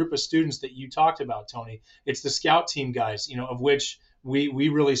entire group of students that you talked about, Tony. It's the scout team guys, of which we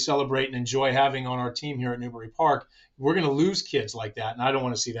really celebrate and enjoy having on our team here at Newbury Park. We're going to lose kids like that, and I don't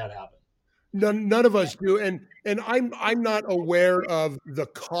want to see that happen. None of us do, and I'm not aware of the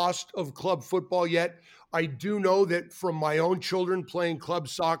cost of club football yet. I do know that from my own children playing club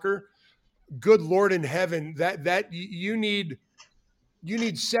soccer, good Lord in heaven, that you need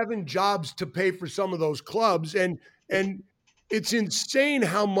 7 jobs to pay for some of those clubs, and it's insane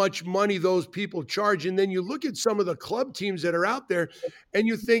how much money those people charge. And then you look at some of the club teams that are out there, and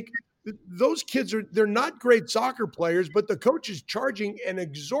you think those kids they're not great soccer players, but the coach is charging an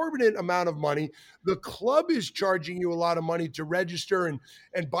exorbitant amount of money. The club is charging you a lot of money to register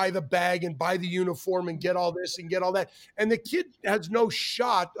and buy the bag and buy the uniform and get all this and get all that. And the kid has no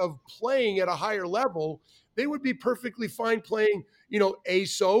shot of playing at a higher level. They would be perfectly fine playing,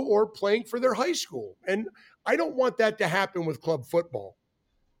 ASO or playing for their high school. And I don't want that to happen with club football.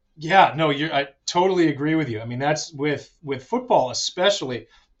 Yeah, no, I totally agree with you. I mean, that's with football especially.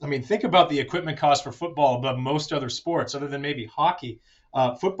 I mean, think about the equipment cost for football above most other sports, other than maybe hockey.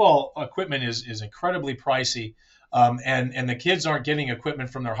 Football equipment is incredibly pricey, and the kids aren't getting equipment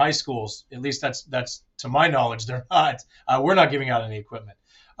from their high schools. At least that's to my knowledge, they're not. We're not giving out any equipment.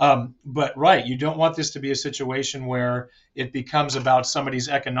 But right, you don't want this to be a situation where it becomes about somebody's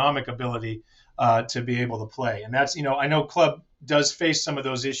economic ability to be able to play, and that's I know club does face some of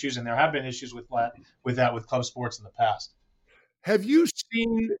those issues, and there have been issues with that with club sports in the past. Have you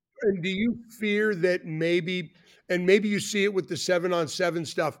seen, and do you fear that maybe you see it with the 7-on-7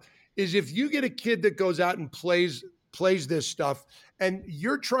 stuff, is if you get a kid that goes out and plays this stuff and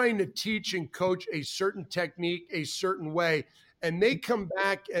you're trying to teach and coach a certain technique, a certain way, and they come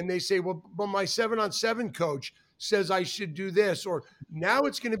back and they say, well, but my 7-on-7 coach says I should do this, or now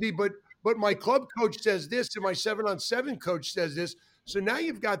it's going to be, but my club coach says this and my 7-on-7 coach says this. So now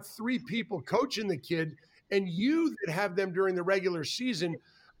you've got 3 people coaching the kid, and you that have them during the regular season,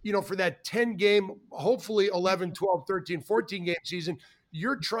 for that 10 game, hopefully 11, 12, 13, 14 game season,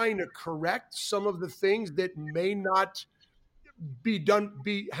 you're trying to correct some of the things that may not be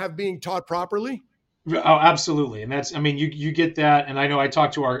being taught properly. Oh, absolutely. And that's, I mean, you get that. And I know I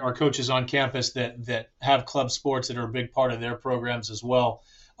talk to our coaches on campus that have club sports that are a big part of their programs as well.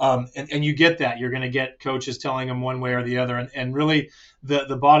 And you get that. You're going to get coaches telling them one way or the other. And really,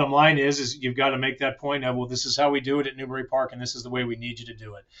 the bottom line is you've got to make that point of, well, this is how we do it at Newbury Park, and this is the way we need you to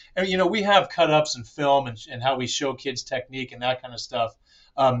do it. And, we have cut-ups and film and how we show kids technique and that kind of stuff,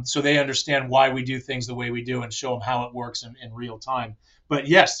 so they understand why we do things the way we do and show them how it works in real time. But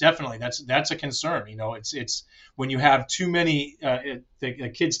yes, definitely, that's a concern. It's when you have too many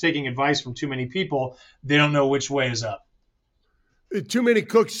the kids taking advice from too many people, they don't know which way is up. Too many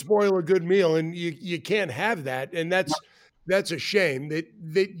cooks spoil a good meal, and you can't have that. And that's a shame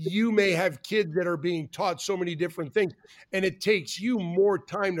that you may have kids that are being taught so many different things, and it takes you more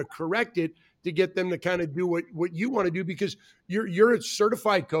time to correct it to get them to kind of do what you want to do, because you're a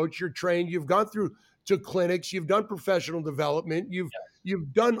certified coach, you're trained, you've gone through to clinics, you've done professional development,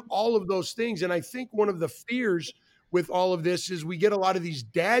 you've done all of those things. And I think one of the fears with all of this is we get a lot of these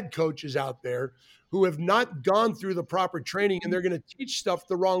dad coaches out there who have not gone through the proper training, and they're going to teach stuff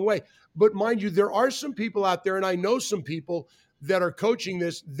the wrong way. But mind you, there are some people out there, and I know some people that are coaching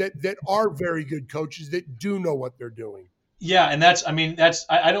this that are very good coaches that do know what they're doing. Yeah, and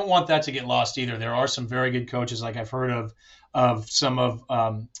I don't want that to get lost either. There are some very good coaches, like I've heard of, of some of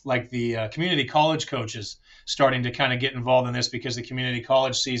like the community college coaches starting to kind of get involved in this because the community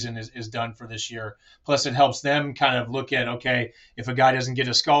college season is done for this year. Plus, it helps them kind of look at, okay, if a guy doesn't get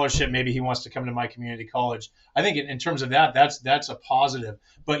a scholarship, maybe he wants to come to my community college. I think in terms of that, that's a positive.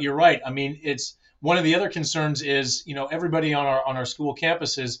 But you're right. I mean, it's one of the other concerns is, everybody on our school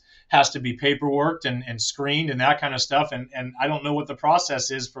campuses has to be paperworked and screened and that kind of stuff. And I don't know what the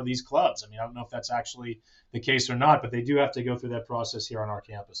process is for these clubs. I mean, I don't know if that's actually the case or not, but they do have to go through that process here on our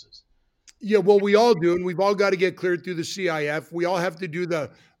campuses. Yeah, well, we all do, and we've all got to get cleared through the CIF. We all have to do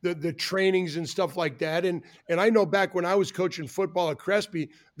the trainings and stuff like that. And I know back when I was coaching football at Crespi,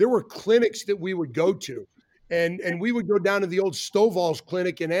 there were clinics that we would go to, and we would go down to the old Stovall's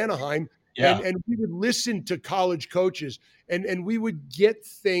clinic in Anaheim, and we would listen to college coaches, and we would get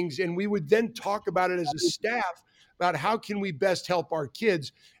things, and we would then talk about it as a staff about how can we best help our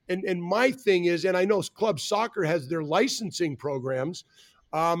kids. And my thing is, and I know club soccer has their licensing programs.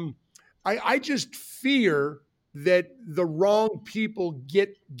 I just fear that the wrong people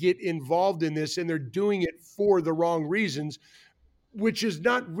get involved in this, and they're doing it for the wrong reasons, which is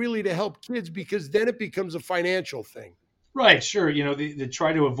not really to help kids, because then it becomes a financial thing. Right, sure. They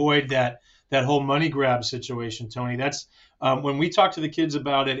try to avoid that whole money grab situation, Tony. That's when we talked to the kids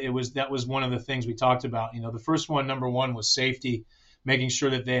about it. That was one of the things we talked about. The first one, number one, was safety, making sure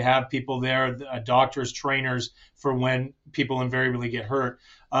that they have people there, doctors, trainers, for when people invariably get hurt.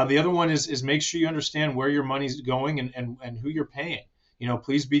 The other one is make sure you understand where your money's going and who you're paying.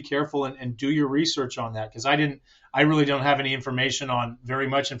 Please be careful and do your research on that, because I really don't have very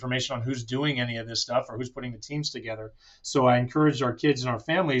much information on who's doing any of this stuff or who's putting the teams together. So I encourage our kids and our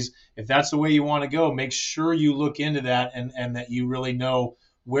families, if that's the way you want to go, make sure you look into that and that you really know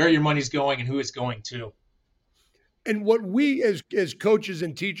where your money's going and who it's going to. And what we as coaches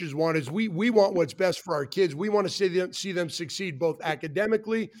and teachers want is we want what's best for our kids. We want to see them succeed both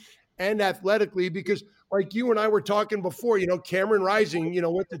academically and athletically, because like you and I were talking before, Cameron Rising,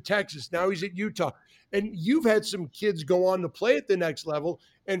 went to Texas. Now he's at Utah. And you've had some kids go on to play at the next level.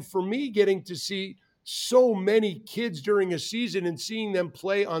 And for me, getting to see so many kids during a season and seeing them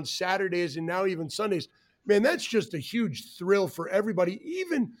play on Saturdays and now even Sundays, man, that's just a huge thrill for everybody,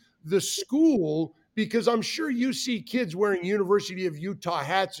 even the school, because I'm sure you see kids wearing University of Utah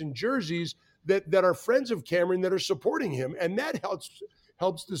hats and jerseys that are friends of Cameron that are supporting him. And that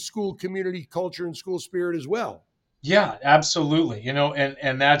helps the school community culture and school spirit as well. Yeah, absolutely.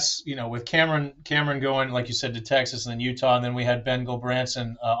 And that's, with Cameron going, like you said, to Texas and then Utah, and then we had Ben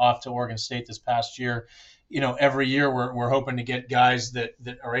Gulbranson off to Oregon State this past year. Every year we're hoping to get guys that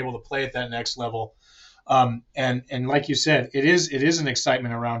are able to play at that next level. And like you said, it is an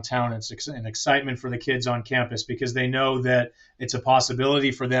excitement around town. It's an excitement for the kids on campus, because they know that it's a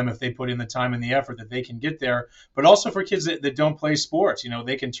possibility for them, if they put in the time and the effort, that they can get there. But also for kids that don't play sports,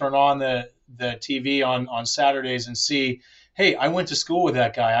 they can turn on the TV on Saturdays and see, hey, I went to school with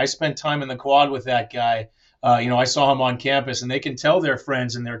that guy. I spent time in the quad with that guy. I saw him on campus, and they can tell their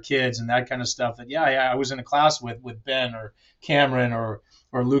friends and their kids and that kind of stuff that, I was in a class with Ben or Cameron or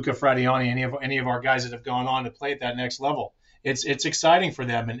Luca Fradiani, any of our guys that have gone on to play at that next level. It's exciting for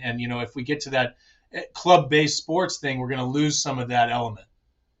them. And if we get to that club-based sports thing, we're going to lose some of that element.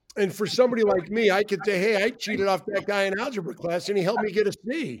 And for somebody like me, I could say, hey, I cheated off that guy in algebra class, and he helped me get a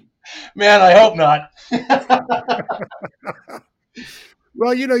C. Man, I hope not.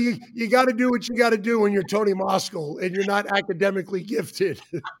 Well, you got to do what you got to do when you're Tony Moskal and you're not academically gifted.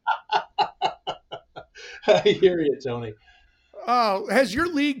 I hear you, Tony. Has your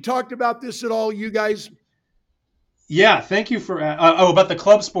league talked about this at all, you guys? Yeah, thank you for about the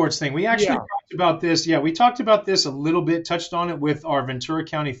club sports thing. We actually talked about this. Yeah, we talked about this a little bit, touched on it with our Ventura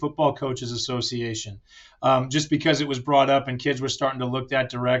County Football Coaches Association, just because it was brought up and kids were starting to look that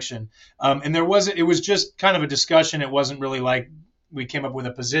direction. And it was just kind of a discussion. It wasn't really like we came up with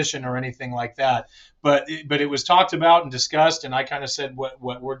a position or anything like that, but it was talked about and discussed. And I kind of said what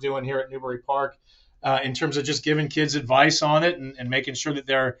we're doing here at Newbury Park. In terms of just giving kids advice on it and making sure that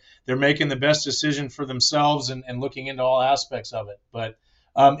they're making the best decision for themselves and looking into all aspects of it. But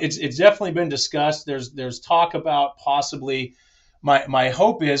it's definitely been discussed. There's talk about possibly, my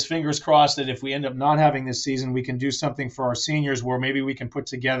hope is, fingers crossed, that if we end up not having this season, we can do something for our seniors where maybe we can put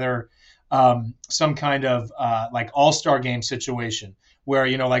together some kind of like all-star game situation where,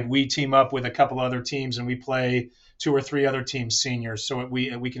 like we team up with a couple other teams and we play 2 or 3 other teams seniors. So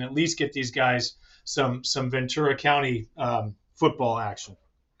we can at least get these guys some Ventura County football action.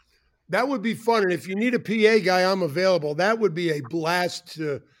 That would be fun. And if you need a PA guy, I'm available. That would be a blast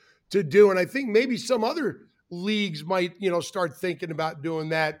to do. And I think maybe some other leagues might, start thinking about doing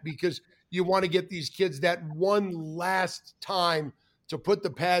that, because, you want to get these kids that one last time to put the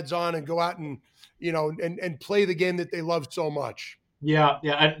pads on and go out and, and play the game that they love so much. Yeah.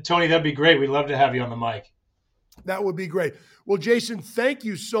 And Tony, that'd be great. We'd love to have you on the mic. That would be great. Well, Jason, thank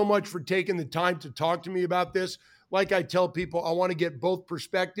you so much for taking the time to talk to me about this. Like I tell people, I want to get both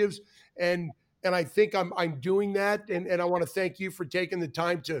perspectives, and I think I'm doing that. And I want to thank you for taking the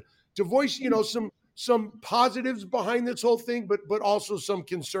time to voice, some positives behind this whole thing, but also some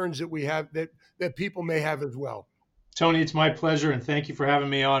concerns that we have that people may have as well. Tony, it's my pleasure, and thank you for having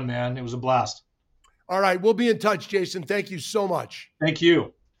me on, man. It was a blast. All right, we'll be in touch, Jason. Thank you so much. Thank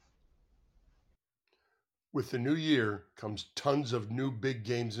you. With the new year comes tons of new big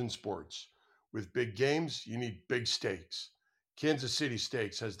games in sports. With big games, you need big stakes. Kansas City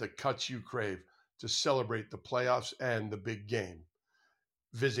Steaks has the cuts you crave to celebrate the playoffs and the big game.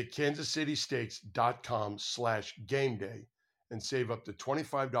 Visit kansascitysteaks.com/gameday and save up to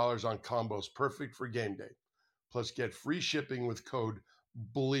 $25 on combos perfect for game day. Plus, get free shipping with code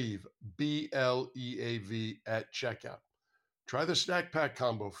BLEAV, BLEAV, at checkout. Try the snack pack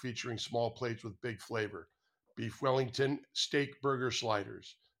combo featuring small plates with big flavor, beef Wellington, steak burger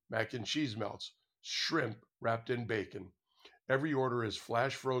sliders, mac and cheese melts, shrimp wrapped in bacon. Every order is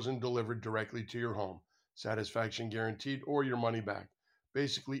flash frozen, delivered directly to your home. Satisfaction guaranteed or your money back.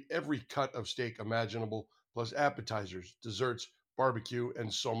 Basically every cut of steak imaginable, plus appetizers, desserts, barbecue,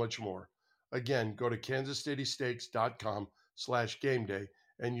 and so much more. Again, go to kansascitysteaks.com/gameday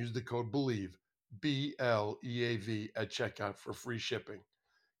and use the code BELIEVE, BLEAV, at checkout for free shipping.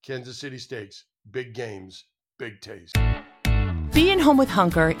 Kansas City Steaks, big games, big taste. Being Home with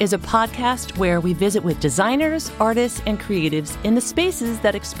Hunker is a podcast where we visit with designers, artists, and creatives in the spaces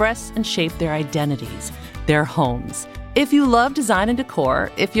that express and shape their identities, their homes. If you love design and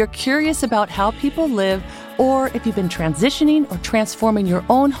decor, if you're curious about how people live, or if you've been transitioning or transforming your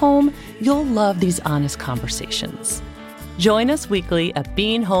own home, you'll love these honest conversations. Join us weekly at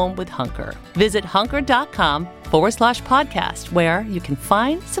Being Home with Hunker. Visit hunker.com/podcast, where you can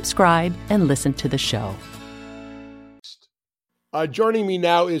find, subscribe, and listen to the show. Joining me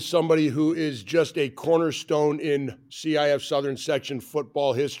now is somebody who is just a cornerstone in CIF Southern Section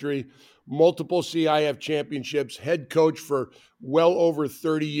football history, multiple CIF championships, head coach for well over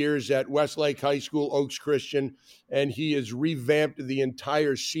 30 years at Westlake High School, Oaks Christian, and he has revamped the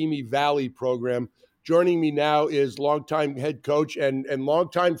entire Simi Valley program. Joining me now is longtime head coach and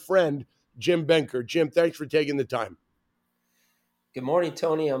longtime friend, Jim Benker. Jim, thanks for taking the time. Good morning,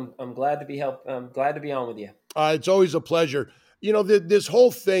 Tony. I'm glad to be I'm glad to be on with you. It's always a pleasure. This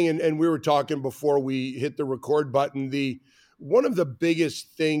whole thing, and we were talking before we hit the record button, one of the biggest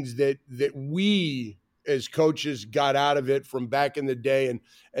things that we as coaches got out of it from back in the day,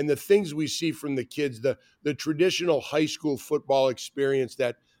 and the things we see from the kids, the traditional high school football experience,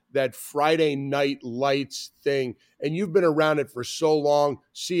 that Friday night lights thing, and you've been around it for so long,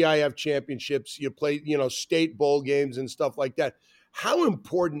 CIF championships, you play, state bowl games and stuff like that. How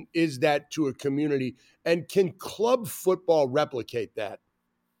important is that to a community, and can club football replicate that?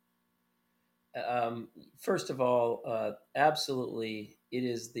 First of all, absolutely, it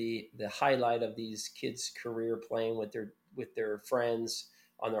is the highlight of these kids' career, playing with their friends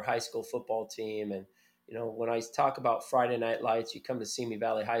on their high school football team. And when I talk about Friday night lights, you come to Simi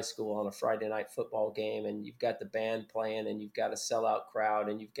Valley High School on a Friday night football game, and you've got the band playing, and you've got a sellout crowd,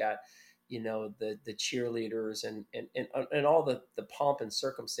 and you've got the cheerleaders and all the pomp and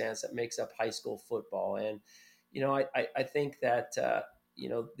circumstance that makes up high school football. And I think that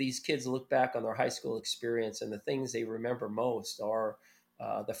these kids look back on their high school experience, and the things they remember most are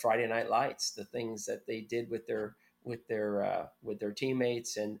the Friday night lights, the things that they did with their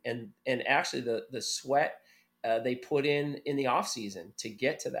teammates, and actually the sweat they put in the off season to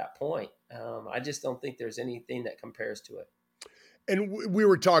get to that point. I just don't think there's anything that compares to it. And we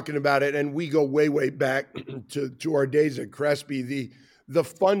were talking about it, and we go way, way back to our days at Crespi, the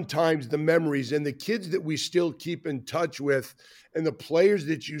fun times, the memories, and the kids that we still keep in touch with, and the players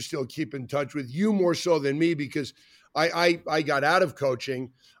that you still keep in touch with, you more so than me, because I got out of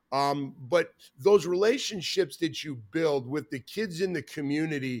coaching. But those relationships that you build with the kids in the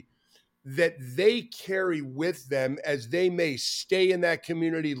community, that they carry with them as they may stay in that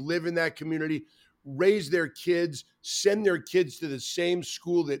community, live in that community, raise their kids, send their kids to the same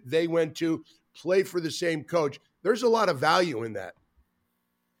school that they went to, play for the same coach. There's a lot of value in that.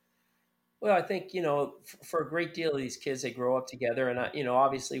 Well, I think, for a great deal of these kids, they grow up together. And,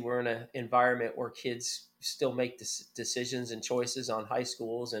 obviously we're in an environment where kids still make decisions and choices on high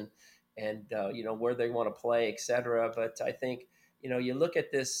schools and where they want to play, et cetera. But I think, you look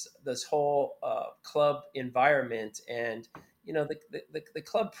at this whole club environment, and, the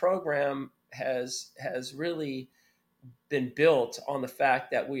club program has really been built on the fact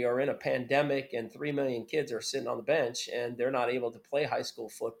that we are in a pandemic and 3 million kids are sitting on the bench and they're not able to play high school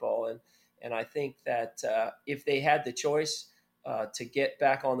football. And I think that if they had the choice to get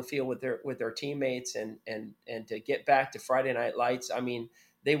back on the field with their teammates and to get back to Friday Night Lights, I mean,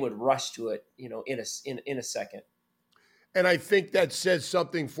 they would rush to it, in a second. And I think that says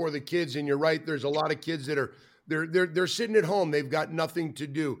something for the kids. And you're right. There's a lot of kids that are they're sitting at home. They've got nothing to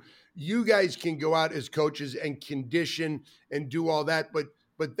do. You guys can go out as coaches and condition and do all that, but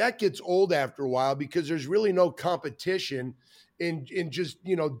that gets old after a while because there's really no competition in just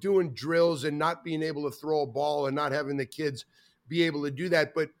doing drills and not being able to throw a ball and not having the kids be able to do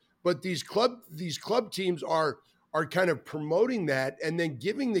that. But these club teams are kind of promoting that and then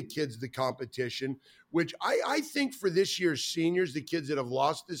giving the kids the competition, which I think for this year's seniors, the kids that have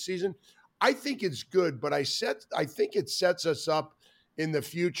lost this season, I think it's good, but I think it sets us up in the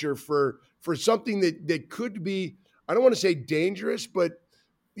future for something that could be, I don't want to say dangerous, but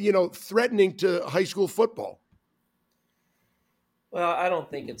threatening to high school football. Well, I don't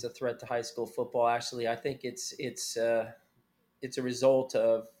think it's a threat to high school football. Actually, I think it's a result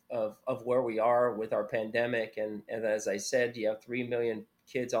of where we are with our pandemic. And as I said, you have 3 million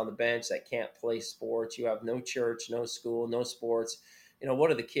kids on the bench that can't play sports. You have no church, no school, no sports. What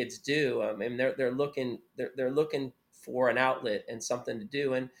do the kids do? I mean, they're looking for an outlet and something to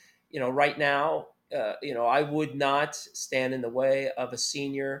do. And, right now, I would not stand in the way of a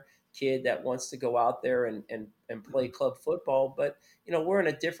senior kid that wants to go out there and play club football. But, we're in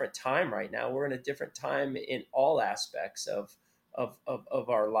a different time right now. We're in a different time in all aspects of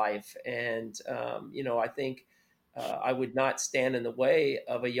our life. And, I think I would not stand in the way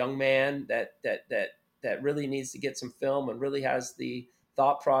of a young man that really needs to get some film and really has the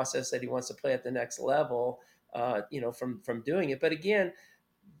thought process that he wants to play at the next level, from doing it. But again,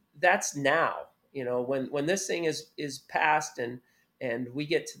 that's now, when this thing is passed and we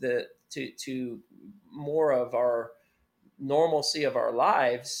get to more of our normalcy of our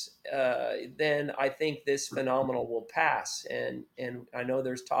lives, then I think this phenomenon will pass. And I know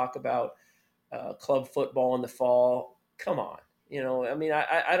there's talk about club football in the fall. Come on. I mean,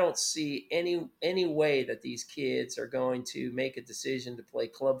 I don't see any way that these kids are going to make a decision to play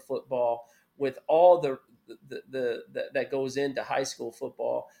club football with all the that goes into high school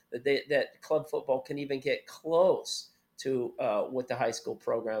football, that club football can even get close to what the high school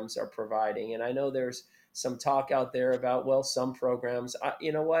programs are providing. And I know there's some talk out there about, well, some programs,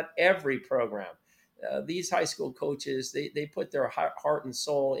 you know what, every program, these high school coaches, they put their heart and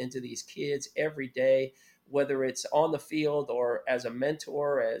soul into these kids every day, whether it's on the field or as a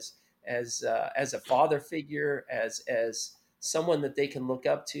mentor, as a father figure, as someone that they can look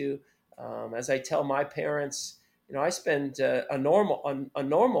up to. As I tell my parents, I spend a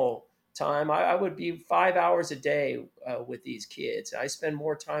normal time. I would be 5 hours a day with these kids. I spend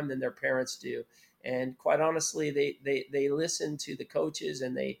more time than their parents do, and quite honestly, they listen to the coaches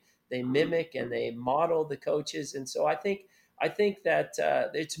and they mimic and they model the coaches. And so I think that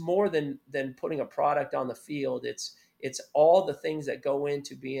it's more than putting a product on the field. It's all the things that go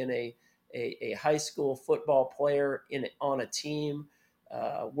into being a high school football player on a team,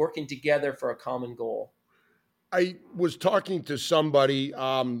 working together for a common goal. I was talking to somebody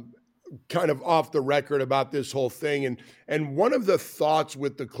kind of off the record about this whole thing. And one of the thoughts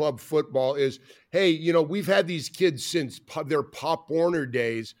with the club football is, hey, we've had these kids since their Pop Warner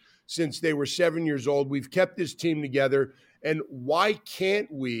days, since they were 7 years old. We've kept this team together. And why can't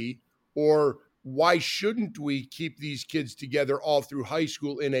we, or why shouldn't we keep these kids together all through high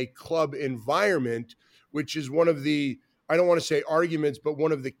school in a club environment, which is one of the, I don't want to say arguments, but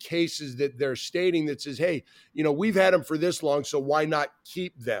one of the cases that they're stating that says, hey, we've had them for this long, so why not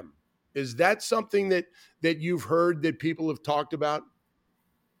keep them? Is that something that you've heard that people have talked about?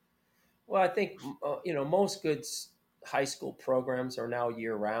 Well, I think, most good high school programs are now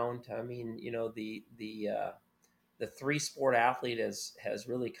year round. I mean, the 3-sport athlete has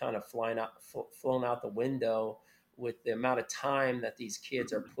really kind of flown out the window with the amount of time that these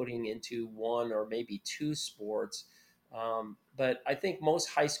kids are putting into one or maybe 2 sports. But I think most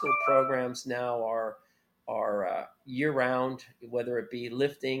high school programs now are year round, whether it be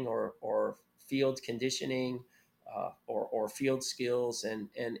lifting or field conditioning or field skills. And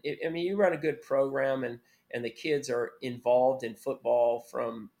you run a good program and the kids are involved in football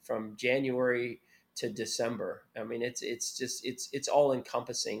from January to December. I mean, it's all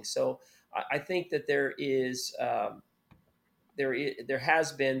encompassing. So I think that there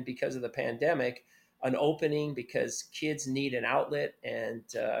has been, because of the pandemic, an opening because kids need an outlet. And,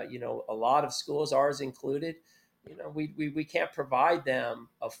 a lot of schools, ours included, we can't provide them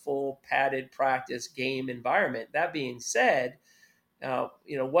a full padded practice game environment. That being said,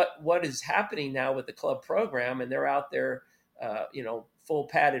 what is happening now with the club program, and they're out there, full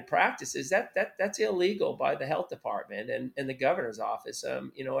padded practices, that's illegal by the health department and the governor's office.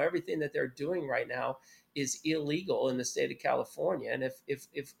 Everything that they're doing right now is illegal in the state of California. And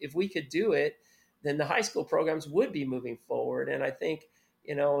if we could do it, then the high school programs would be moving forward. And I think,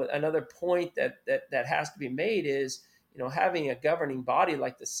 another point that has to be made is, having a governing body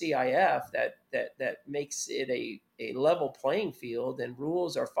like the CIF that makes it a level playing field, and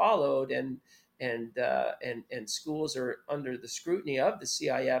rules are followed, and schools are under the scrutiny of the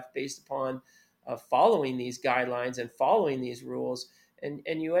CIF based upon following these guidelines and following these rules. And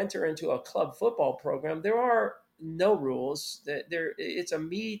you enter into a club football program, there are no rules. It's a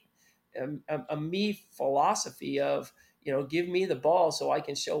me philosophy of, give me the ball so I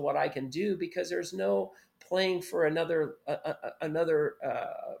can show what I can do, because there's no playing for another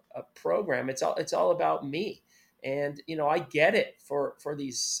program. It's all about me. And I get it for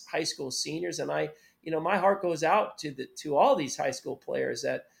these high school seniors, and my heart goes out to all these high school players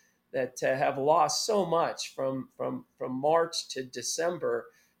that have lost so much from March to December,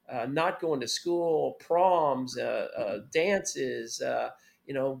 not going to school, proms, dances,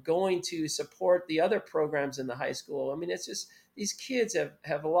 going to support the other programs in the high school. I mean, it's just, these kids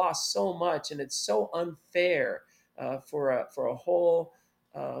have lost so much, and it's so unfair for a whole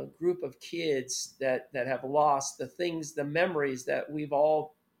group of kids that have lost the memories that we've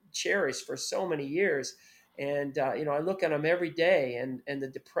all cherished for so many years. And I look at them every day, and the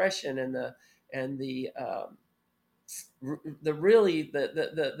depression and the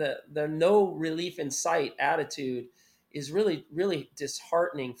no relief in sight attitude is really, really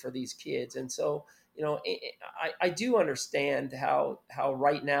disheartening for these kids. And so, I do understand how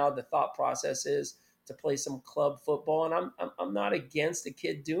right now the thought process is to play some club football, and I'm not against a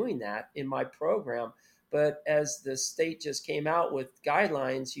kid doing that in my program. But as the state just came out with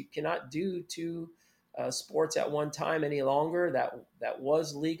guidelines, you cannot do two sports at one time any longer. That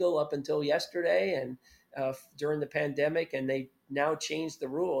was legal up until yesterday, and during the pandemic, and they now changed the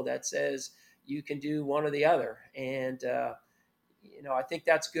rule that says you can do one or the other. And I think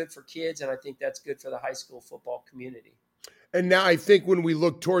that's good for kids, and I think that's good for the high school football community. And now I think when we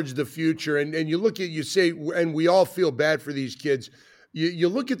look towards the future, and you look at, you say, and we all feel bad for these kids. You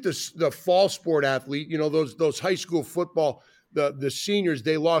look at the fall sport athlete, those high school football, the seniors,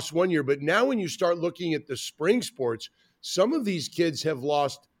 they lost 1 year. But now when you start looking at the spring sports, some of these kids have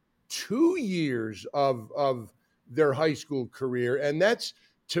lost 2 years of their high school career. And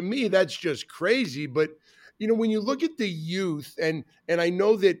to me, that's just crazy. But, when you look at the youth, and I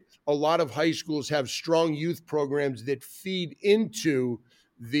know that a lot of high schools have strong youth programs that feed into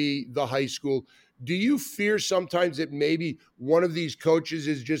the high school. Do you fear sometimes that maybe one of these coaches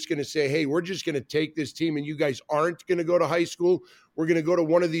is just going to say, hey, we're just going to take this team and you guys aren't going to go to high school? We're going to go to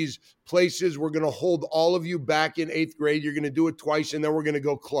one of these places. We're going to hold all of you back in 8th grade. You're going to do it twice, and then we're going to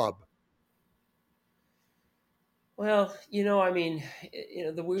go club. Well,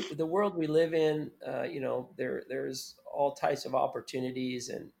 the world we live in, there's all types of opportunities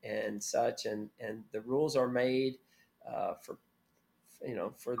and such, and the rules are made for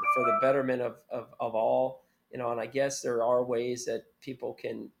the betterment of all, and I guess there are ways that people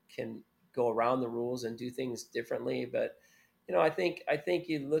can go around the rules and do things differently. But, I think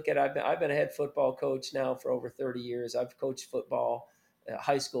you look at, I've been a head football coach now for over 30 years. I've coached football,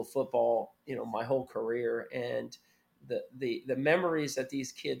 high school football, my whole career. And the memories that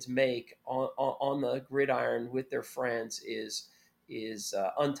these kids make on the gridiron with their friends is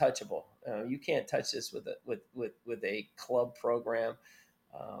untouchable. You can't touch this with a club program.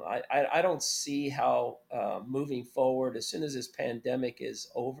 I don't see how moving forward, as soon as this pandemic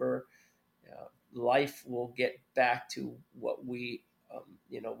is over, life will get back to what we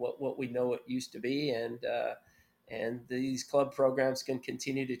what we know it used to be, and these club programs can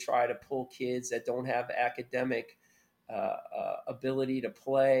continue to try to pull kids that don't have academic ability to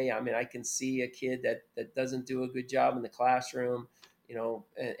play. I mean, I can see a kid that doesn't do a good job in the classroom,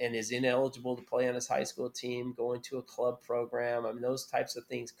 and is ineligible to play on his high school team, going to a club program. I mean, those types of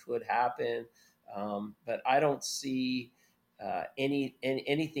things could happen. But I don't see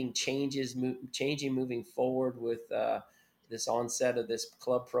anything changing moving forward with this onset of this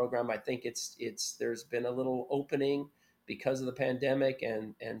club program. I think there's been a little opening because of the pandemic,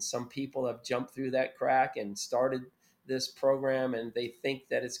 and some people have jumped through that crack and started this program, and they think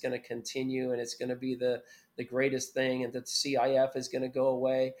that it's going to continue and it's going to be the greatest thing, and that the CIF is going to go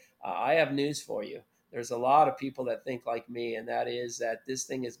away. I have news for you. There's a lot of people that think like me, and that is that this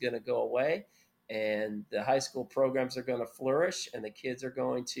thing is going to go away. and the high school programs are going to flourish, and the kids are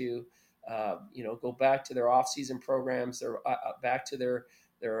going to, go back to their off-season programs. They're back to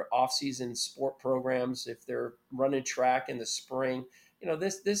their off-season sport programs. If they're running track in the spring,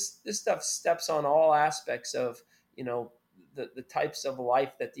 this stuff steps on all aspects of, the types of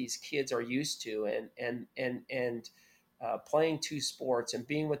life that these kids are used to, and playing two sports and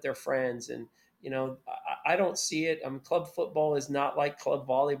being with their friends. And I don't see it. Club football is not like club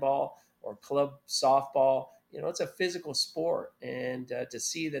volleyball or club softball. It's a physical sport, and to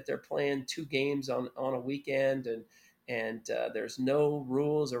see that they're playing two games on a weekend, and there's no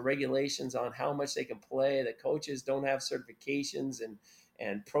rules or regulations on how much they can play. The coaches don't have certifications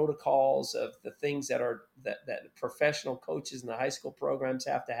and protocols of the things that professional coaches in the high school programs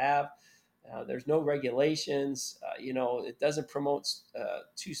have to have. There's no regulations. It doesn't promote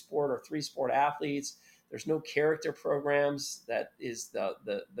two sport or three sport athletes. There's no character programs. That is the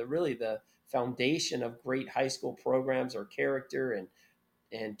really the foundation of great high school programs, or character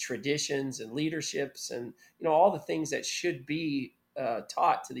and traditions and leaderships, and all the things that should be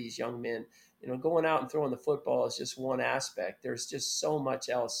taught to these young men. Going out and throwing the football is just one aspect. There's just so much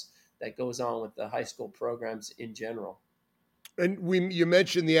else that goes on with the high school programs in general. And you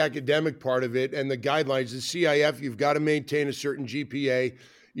mentioned the academic part of it and the guidelines. The CIF, you've got to maintain a certain GPA.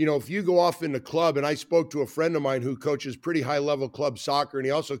 If you go off in the club, and I spoke to a friend of mine who coaches pretty high-level club soccer, and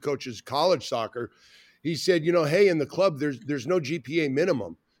he also coaches college soccer. He said, hey, in the club, there's no GPA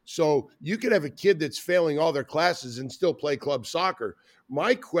minimum. So you could have a kid that's failing all their classes and still play club soccer.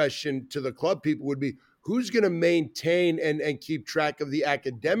 My question to the club people would be, who's going to maintain and keep track of the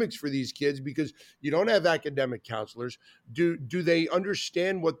academics for these kids? Because you don't have academic counselors. Do they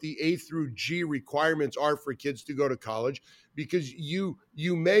understand what the A through G requirements are for kids to go to college? Because you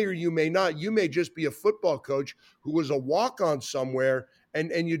may or you may not. You may just be a football coach who was a walk-on somewhere,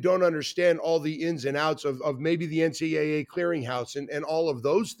 and you don't understand all the ins and outs of maybe the NCAA clearinghouse and all of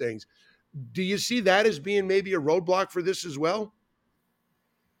those things. Do you see that as being maybe a roadblock for this as well?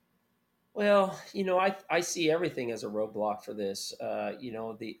 Well, I see everything as a roadblock for this. I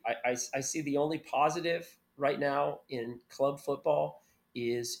see the only positive right now in club football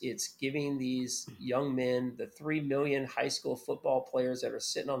is it's giving these young men, the 3 million high school football players that are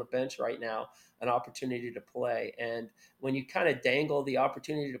sitting on the bench right now, an opportunity to play. And when you kind of dangle the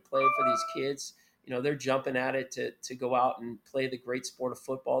opportunity to play for these kids, they're jumping at it to go out and play the great sport of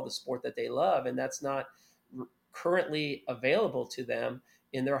football, the sport that they love. And that's not currently available to them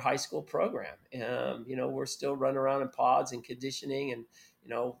in their high school program. We're still running around in pods and conditioning, and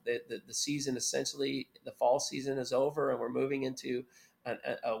the season, essentially the fall season, is over, and we're moving into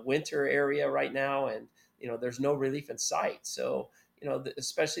a winter area right now, and there's no relief in sight. So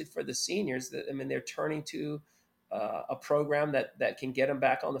especially for the seniors, they're turning to a program that can get them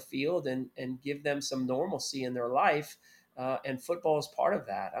back on the field and give them some normalcy in their life, and football is part of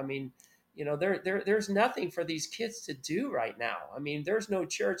that. There's nothing for these kids to do right now. There's no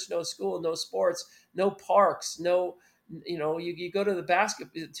church, no school, no sports, no parks, no, you go to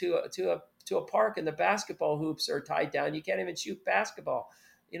the to a park and the basketball hoops are tied down. You can't even shoot basketball.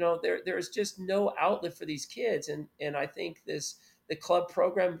 There's just no outlet for these kids. And I think the club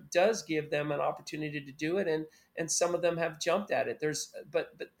program does give them an opportunity to do it. And some of them have jumped at it.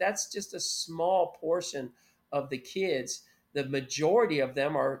 But that's just a small portion of the kids. The majority of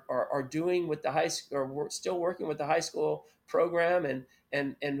them are doing with the high school, or we're still working with the high school program,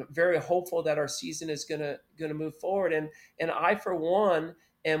 and very hopeful that our season is gonna move forward. And I, for one,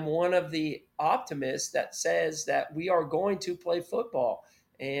 am one of the optimists that says that we are going to play football.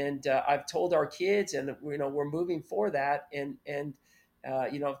 And I've told our kids, and we're moving for that. And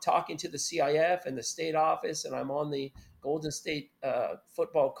talking to the CIF and the state office, and I'm on the Golden State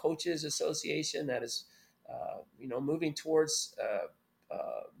Football Coaches Association that is moving towards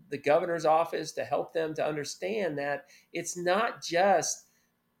the governor's office to help them to understand that it's not just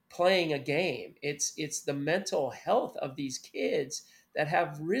playing a game. It's the mental health of these kids that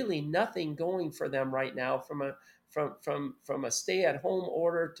have really nothing going for them right now, from a stay-at-home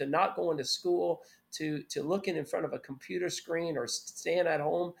order to not going to school to looking in front of a computer screen or staying at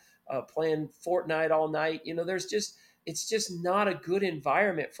home playing Fortnite all night. It's just not a good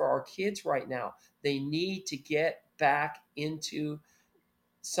environment for our kids right now. They need to get back into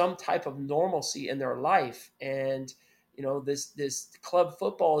some type of normalcy in their life. And, this club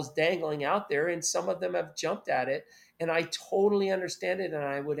football is dangling out there, and some of them have jumped at it. And I totally understand it.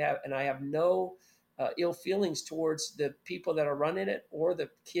 And I have no ill feelings towards the people that are running it or the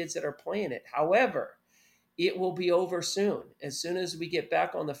kids that are playing it. However, it will be over soon. As soon as we get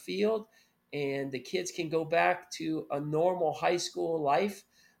back on the field and the kids can go back to a normal high school life,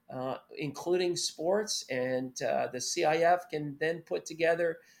 including sports, and the CIF can then put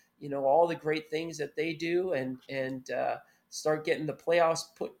together, all the great things that they do, and start getting the playoffs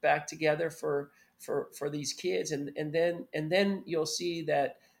put back together for these kids, and then you'll see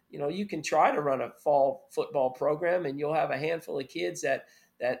that you can try to run a fall football program, and you'll have a handful of kids that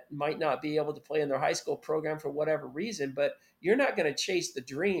might not be able to play in their high school program for whatever reason, but you're not going to chase the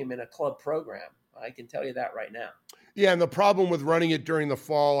dream in a club program. I can tell you that right now. Yeah, and the problem with running it during the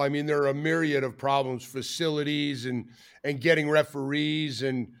fall, I mean, there are a myriad of problems, facilities and getting referees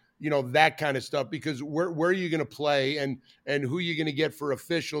and that kind of stuff. Because where are you going to play and who are you going to get for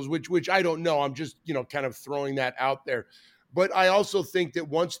officials? Which I don't know. I'm just kind of throwing that out there. But I also think that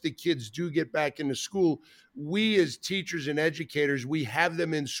once the kids do get back into school, we as teachers and educators, we have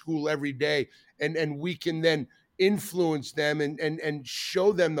them in school every day, and we can then influence them and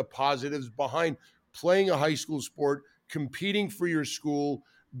show them the positives behind playing a high school sport, competing for your school,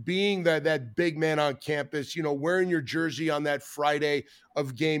 being that big man on campus, wearing your jersey on that Friday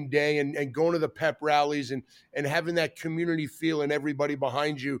of game day and going to the pep rallies and having that community feel and everybody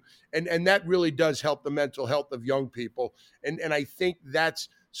behind you. And that really does help the mental health of young people. And I think that's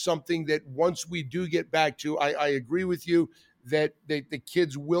something that once we do get back to, I agree with you that the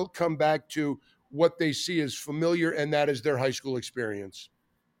kids will come back to what they see as familiar, and that is their high school experience.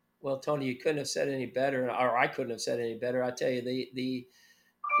 Well, Tony, you couldn't have said any better, or I couldn't have said any better. I tell you, the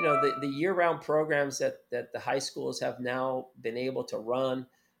year-round programs that the high schools have now been able to run,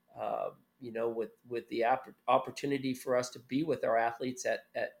 with the opportunity for us to be with our athletes at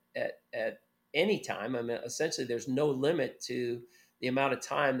any time. I mean, essentially, there's no limit to the amount of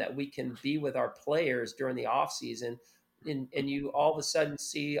time that we can be with our players during the off season. And you all of a sudden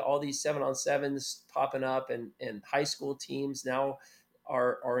see all these 7-on-7s popping up, and high school teams now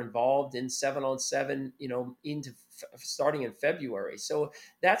are involved in 7-on-7, into starting in February. So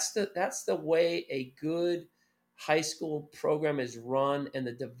that's the way a good high school program is run, and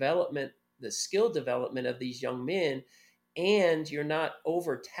the skill development of these young men, and you're not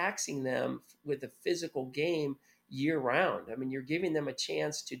overtaxing them with a physical game year round. I mean, you're giving them a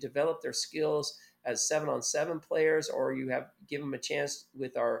chance to develop their skills as 7-on-7 players, or give them a chance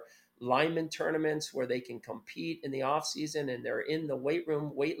with our lineman tournaments where they can compete in the off season, and they're in the weight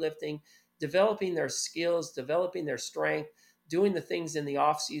room, weightlifting, developing their skills, developing their strength, doing the things in the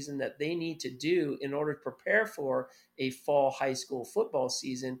off season that they need to do in order to prepare for a fall high school football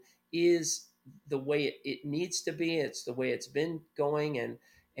season is the way it needs to be. It's the way it's been going.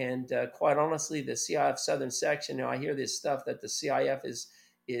 And quite honestly, the CIF Southern Section, I hear this stuff that the CIF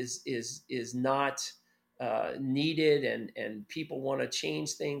is not needed, and people want to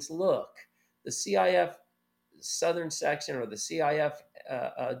change things. Look, the CIF Southern Section, or the CIF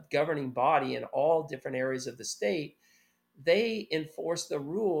governing body in all different areas of the state, they enforce the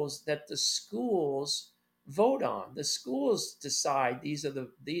rules that the schools vote on. The schools decide these are the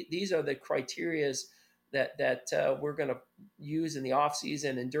criterias that we're going to use in the off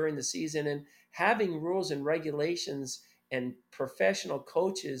season and during the season, and having rules and regulations and professional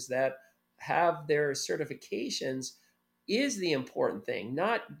coaches that have their certifications is the important thing,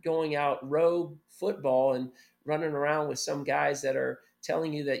 not going out rogue football and running around with some guys that are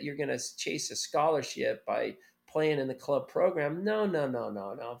telling you that you're going to chase a scholarship by playing in the club program. No.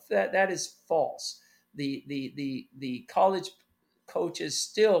 That is false. The college coaches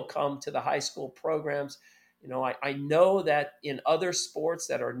still come to the high school programs. I know that in other sports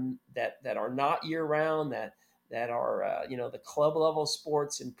that are not year round, that are the club level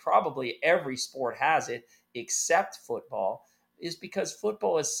sports, and probably every sport has it except football, is because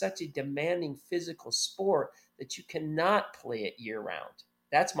football is such a demanding physical sport that you cannot play it year round.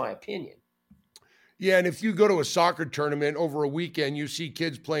 That's my opinion. Yeah, and if you go to a soccer tournament over a weekend, you see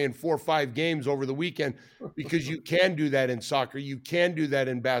kids playing 4 or 5 games over the weekend, because you can do that in soccer. You can do that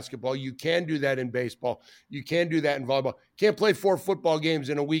in basketball. You can do that in baseball. You can do that in volleyball. Can't play 4 football games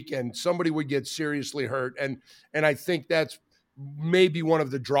in a weekend. Somebody would get seriously hurt. And I think that's maybe one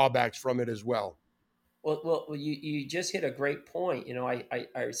of the drawbacks from it as well. Well, you just hit a great point.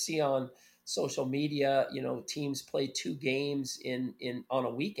 I see on social media, teams play 2 games on a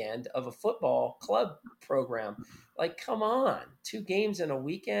weekend of a football club program. Like, come on, 2 games in a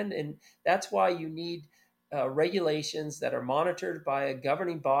weekend. And that's why you need regulations that are monitored by a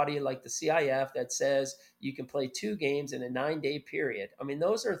governing body like the CIF that says you can play 2 games in a 9-day period. I mean,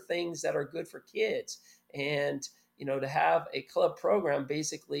 those are things that are good for kids. And to have a club program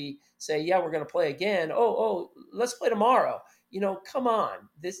basically say, yeah, we're going to play again. Oh, let's play tomorrow. Come on.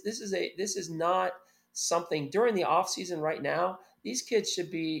 This is not something during the off season right now. These kids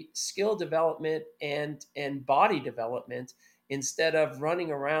should be skill development and body development. instead of running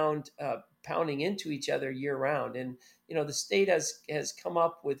around pounding into each other year round. And, the state has come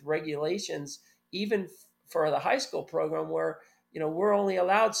up with regulations, even for the high school program, where, we're only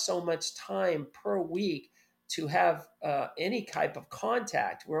allowed so much time per week to have any type of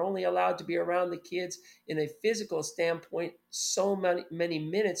contact. We're only allowed to be around the kids in a physical standpoint so many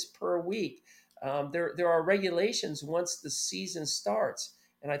minutes per week. There are regulations once the season starts.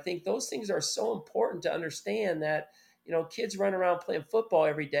 And I think those things are so important to understand that, kids run around playing football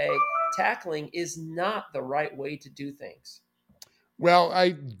every day. Tackling is not the right way to do things. Well,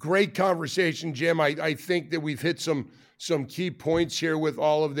 great conversation, Jim. I think that we've hit some key points here with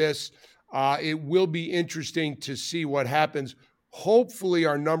all of this. It will be interesting to see what happens. Hopefully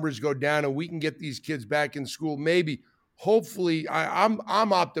our numbers go down and we can get these kids back in school. Maybe, hopefully, I'm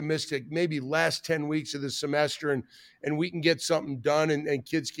optimistic, maybe last 10 weeks of the semester and we can get something done and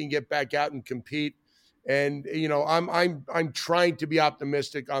kids can get back out and compete. And, I'm trying to be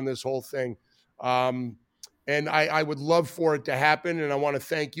optimistic on this whole thing. And I would love for it to happen. And I want to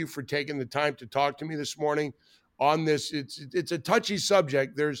thank you for taking the time to talk to me this morning on this. It's a touchy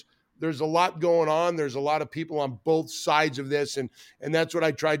subject. There's a lot going on. There's a lot of people on both sides of this. And that's what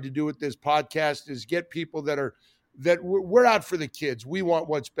I tried to do with this podcast, is get people that we're out for the kids. We want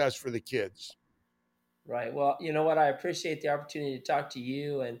what's best for the kids. Right. Well, you know what? I appreciate the opportunity to talk to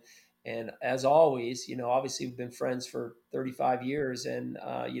you. And as always, obviously we've been friends for 35 years and,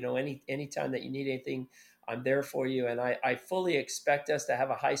 anytime that you need anything, I'm there for you. And I fully expect us to have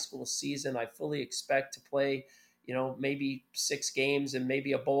a high school season. I fully expect to play, maybe 6 games and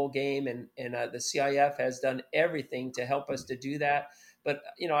maybe a bowl game. And the CIF has done everything to help us to do that. But,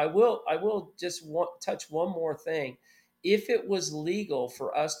 I will just touch one more thing. If it was legal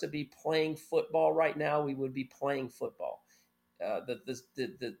for us to be playing football right now, we would be playing football.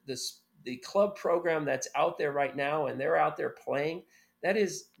 The club program that's out there right now, and they're out there playing, that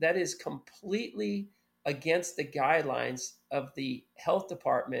is completely against the guidelines of the health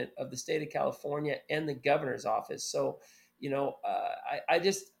department of the state of California and the governor's office. So, I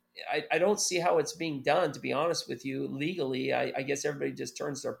don't see how it's being done, to be honest with you, legally. I guess everybody just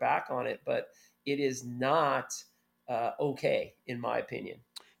turns their back on it, but it is not okay, in my opinion.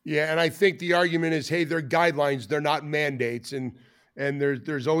 Yeah, and I think the argument is, hey, they're guidelines, they're not mandates, and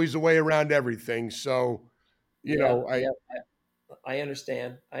there's always a way around everything. So, I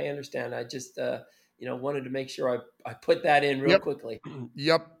understand. I just wanted to make sure I put that in real quickly.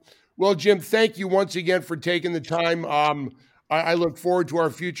 Yep. Well, Jim, thank you once again for taking the time. I look forward to our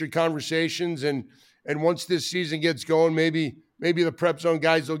future conversations, and once this season gets going, maybe the Prep Zone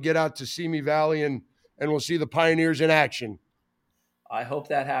guys will get out to Simi Valley and we'll see the Pioneers in action. I hope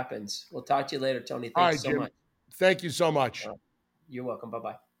that happens. We'll talk to you later, Tony. Thanks so much. Thank you so much. You're welcome.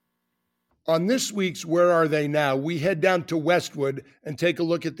 Bye-bye. On this week's Where Are They Now, we head down to Westwood and take a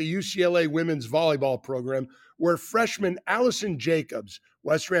look at the UCLA women's volleyball program, where freshman Allison Jacobs,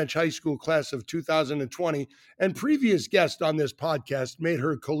 West Ranch High School class of 2020, and previous guest on this podcast, made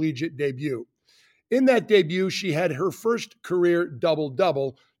her collegiate debut. In that debut, she had her first career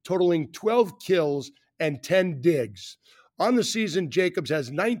double-double, totaling 12 kills and 10 digs. On the season, Jacobs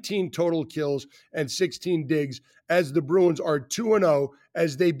has 19 total kills and 16 digs, as the Bruins are 2-0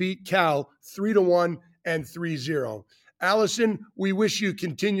 as they beat Cal 3-1 and 3-0. Allison, we wish you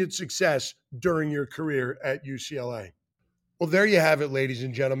continued success during your career at UCLA. Well, there you have it, ladies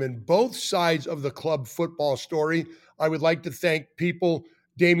and gentlemen. Both sides of the club football story. I would like to thank people,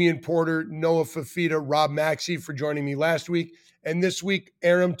 Damian Porter, Noah Fafita, Rob Maxey for joining me last week. And this week,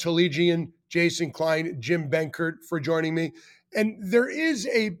 Aram Talijian, Jason Klein, Jim Benkert for joining me. And there is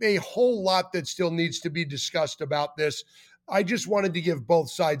a whole lot that still needs to be discussed about this. I just wanted to give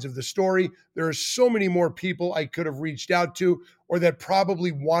both sides of the story. There are so many more people I could have reached out to or that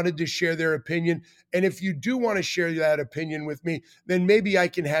probably wanted to share their opinion. And if you do want to share that opinion with me, then maybe I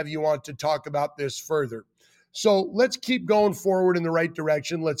can have you on to talk about this further. So let's keep going forward in the right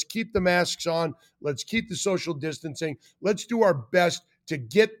direction. Let's keep the masks on. Let's keep the social distancing. Let's do our best to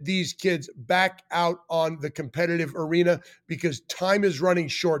get these kids back out on the competitive arena, because time is running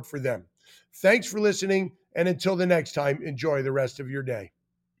short for them. Thanks for listening, and until the next time, enjoy the rest of your day.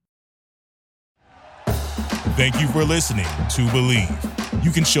 Thank you for listening to Believe.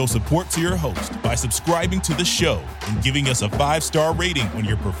 You can show support to your host by subscribing to the show and giving us a 5-star rating on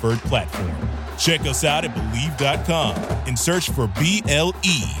your preferred platform. Check us out at Believe.com and search for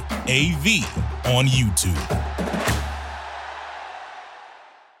BLEAV on YouTube.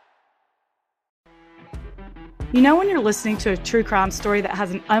 You know when you're listening to a true crime story that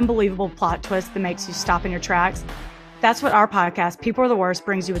has an unbelievable plot twist that makes you stop in your tracks? That's what our podcast, People Are the Worst,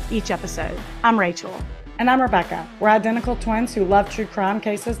 brings you with each episode. I'm Rachel. And I'm Rebecca. We're identical twins who love true crime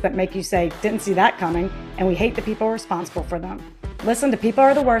cases that make you say, didn't see that coming, and we hate the people responsible for them. Listen to People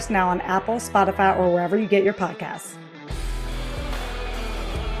Are the Worst now on Apple, Spotify, or wherever you get your podcasts.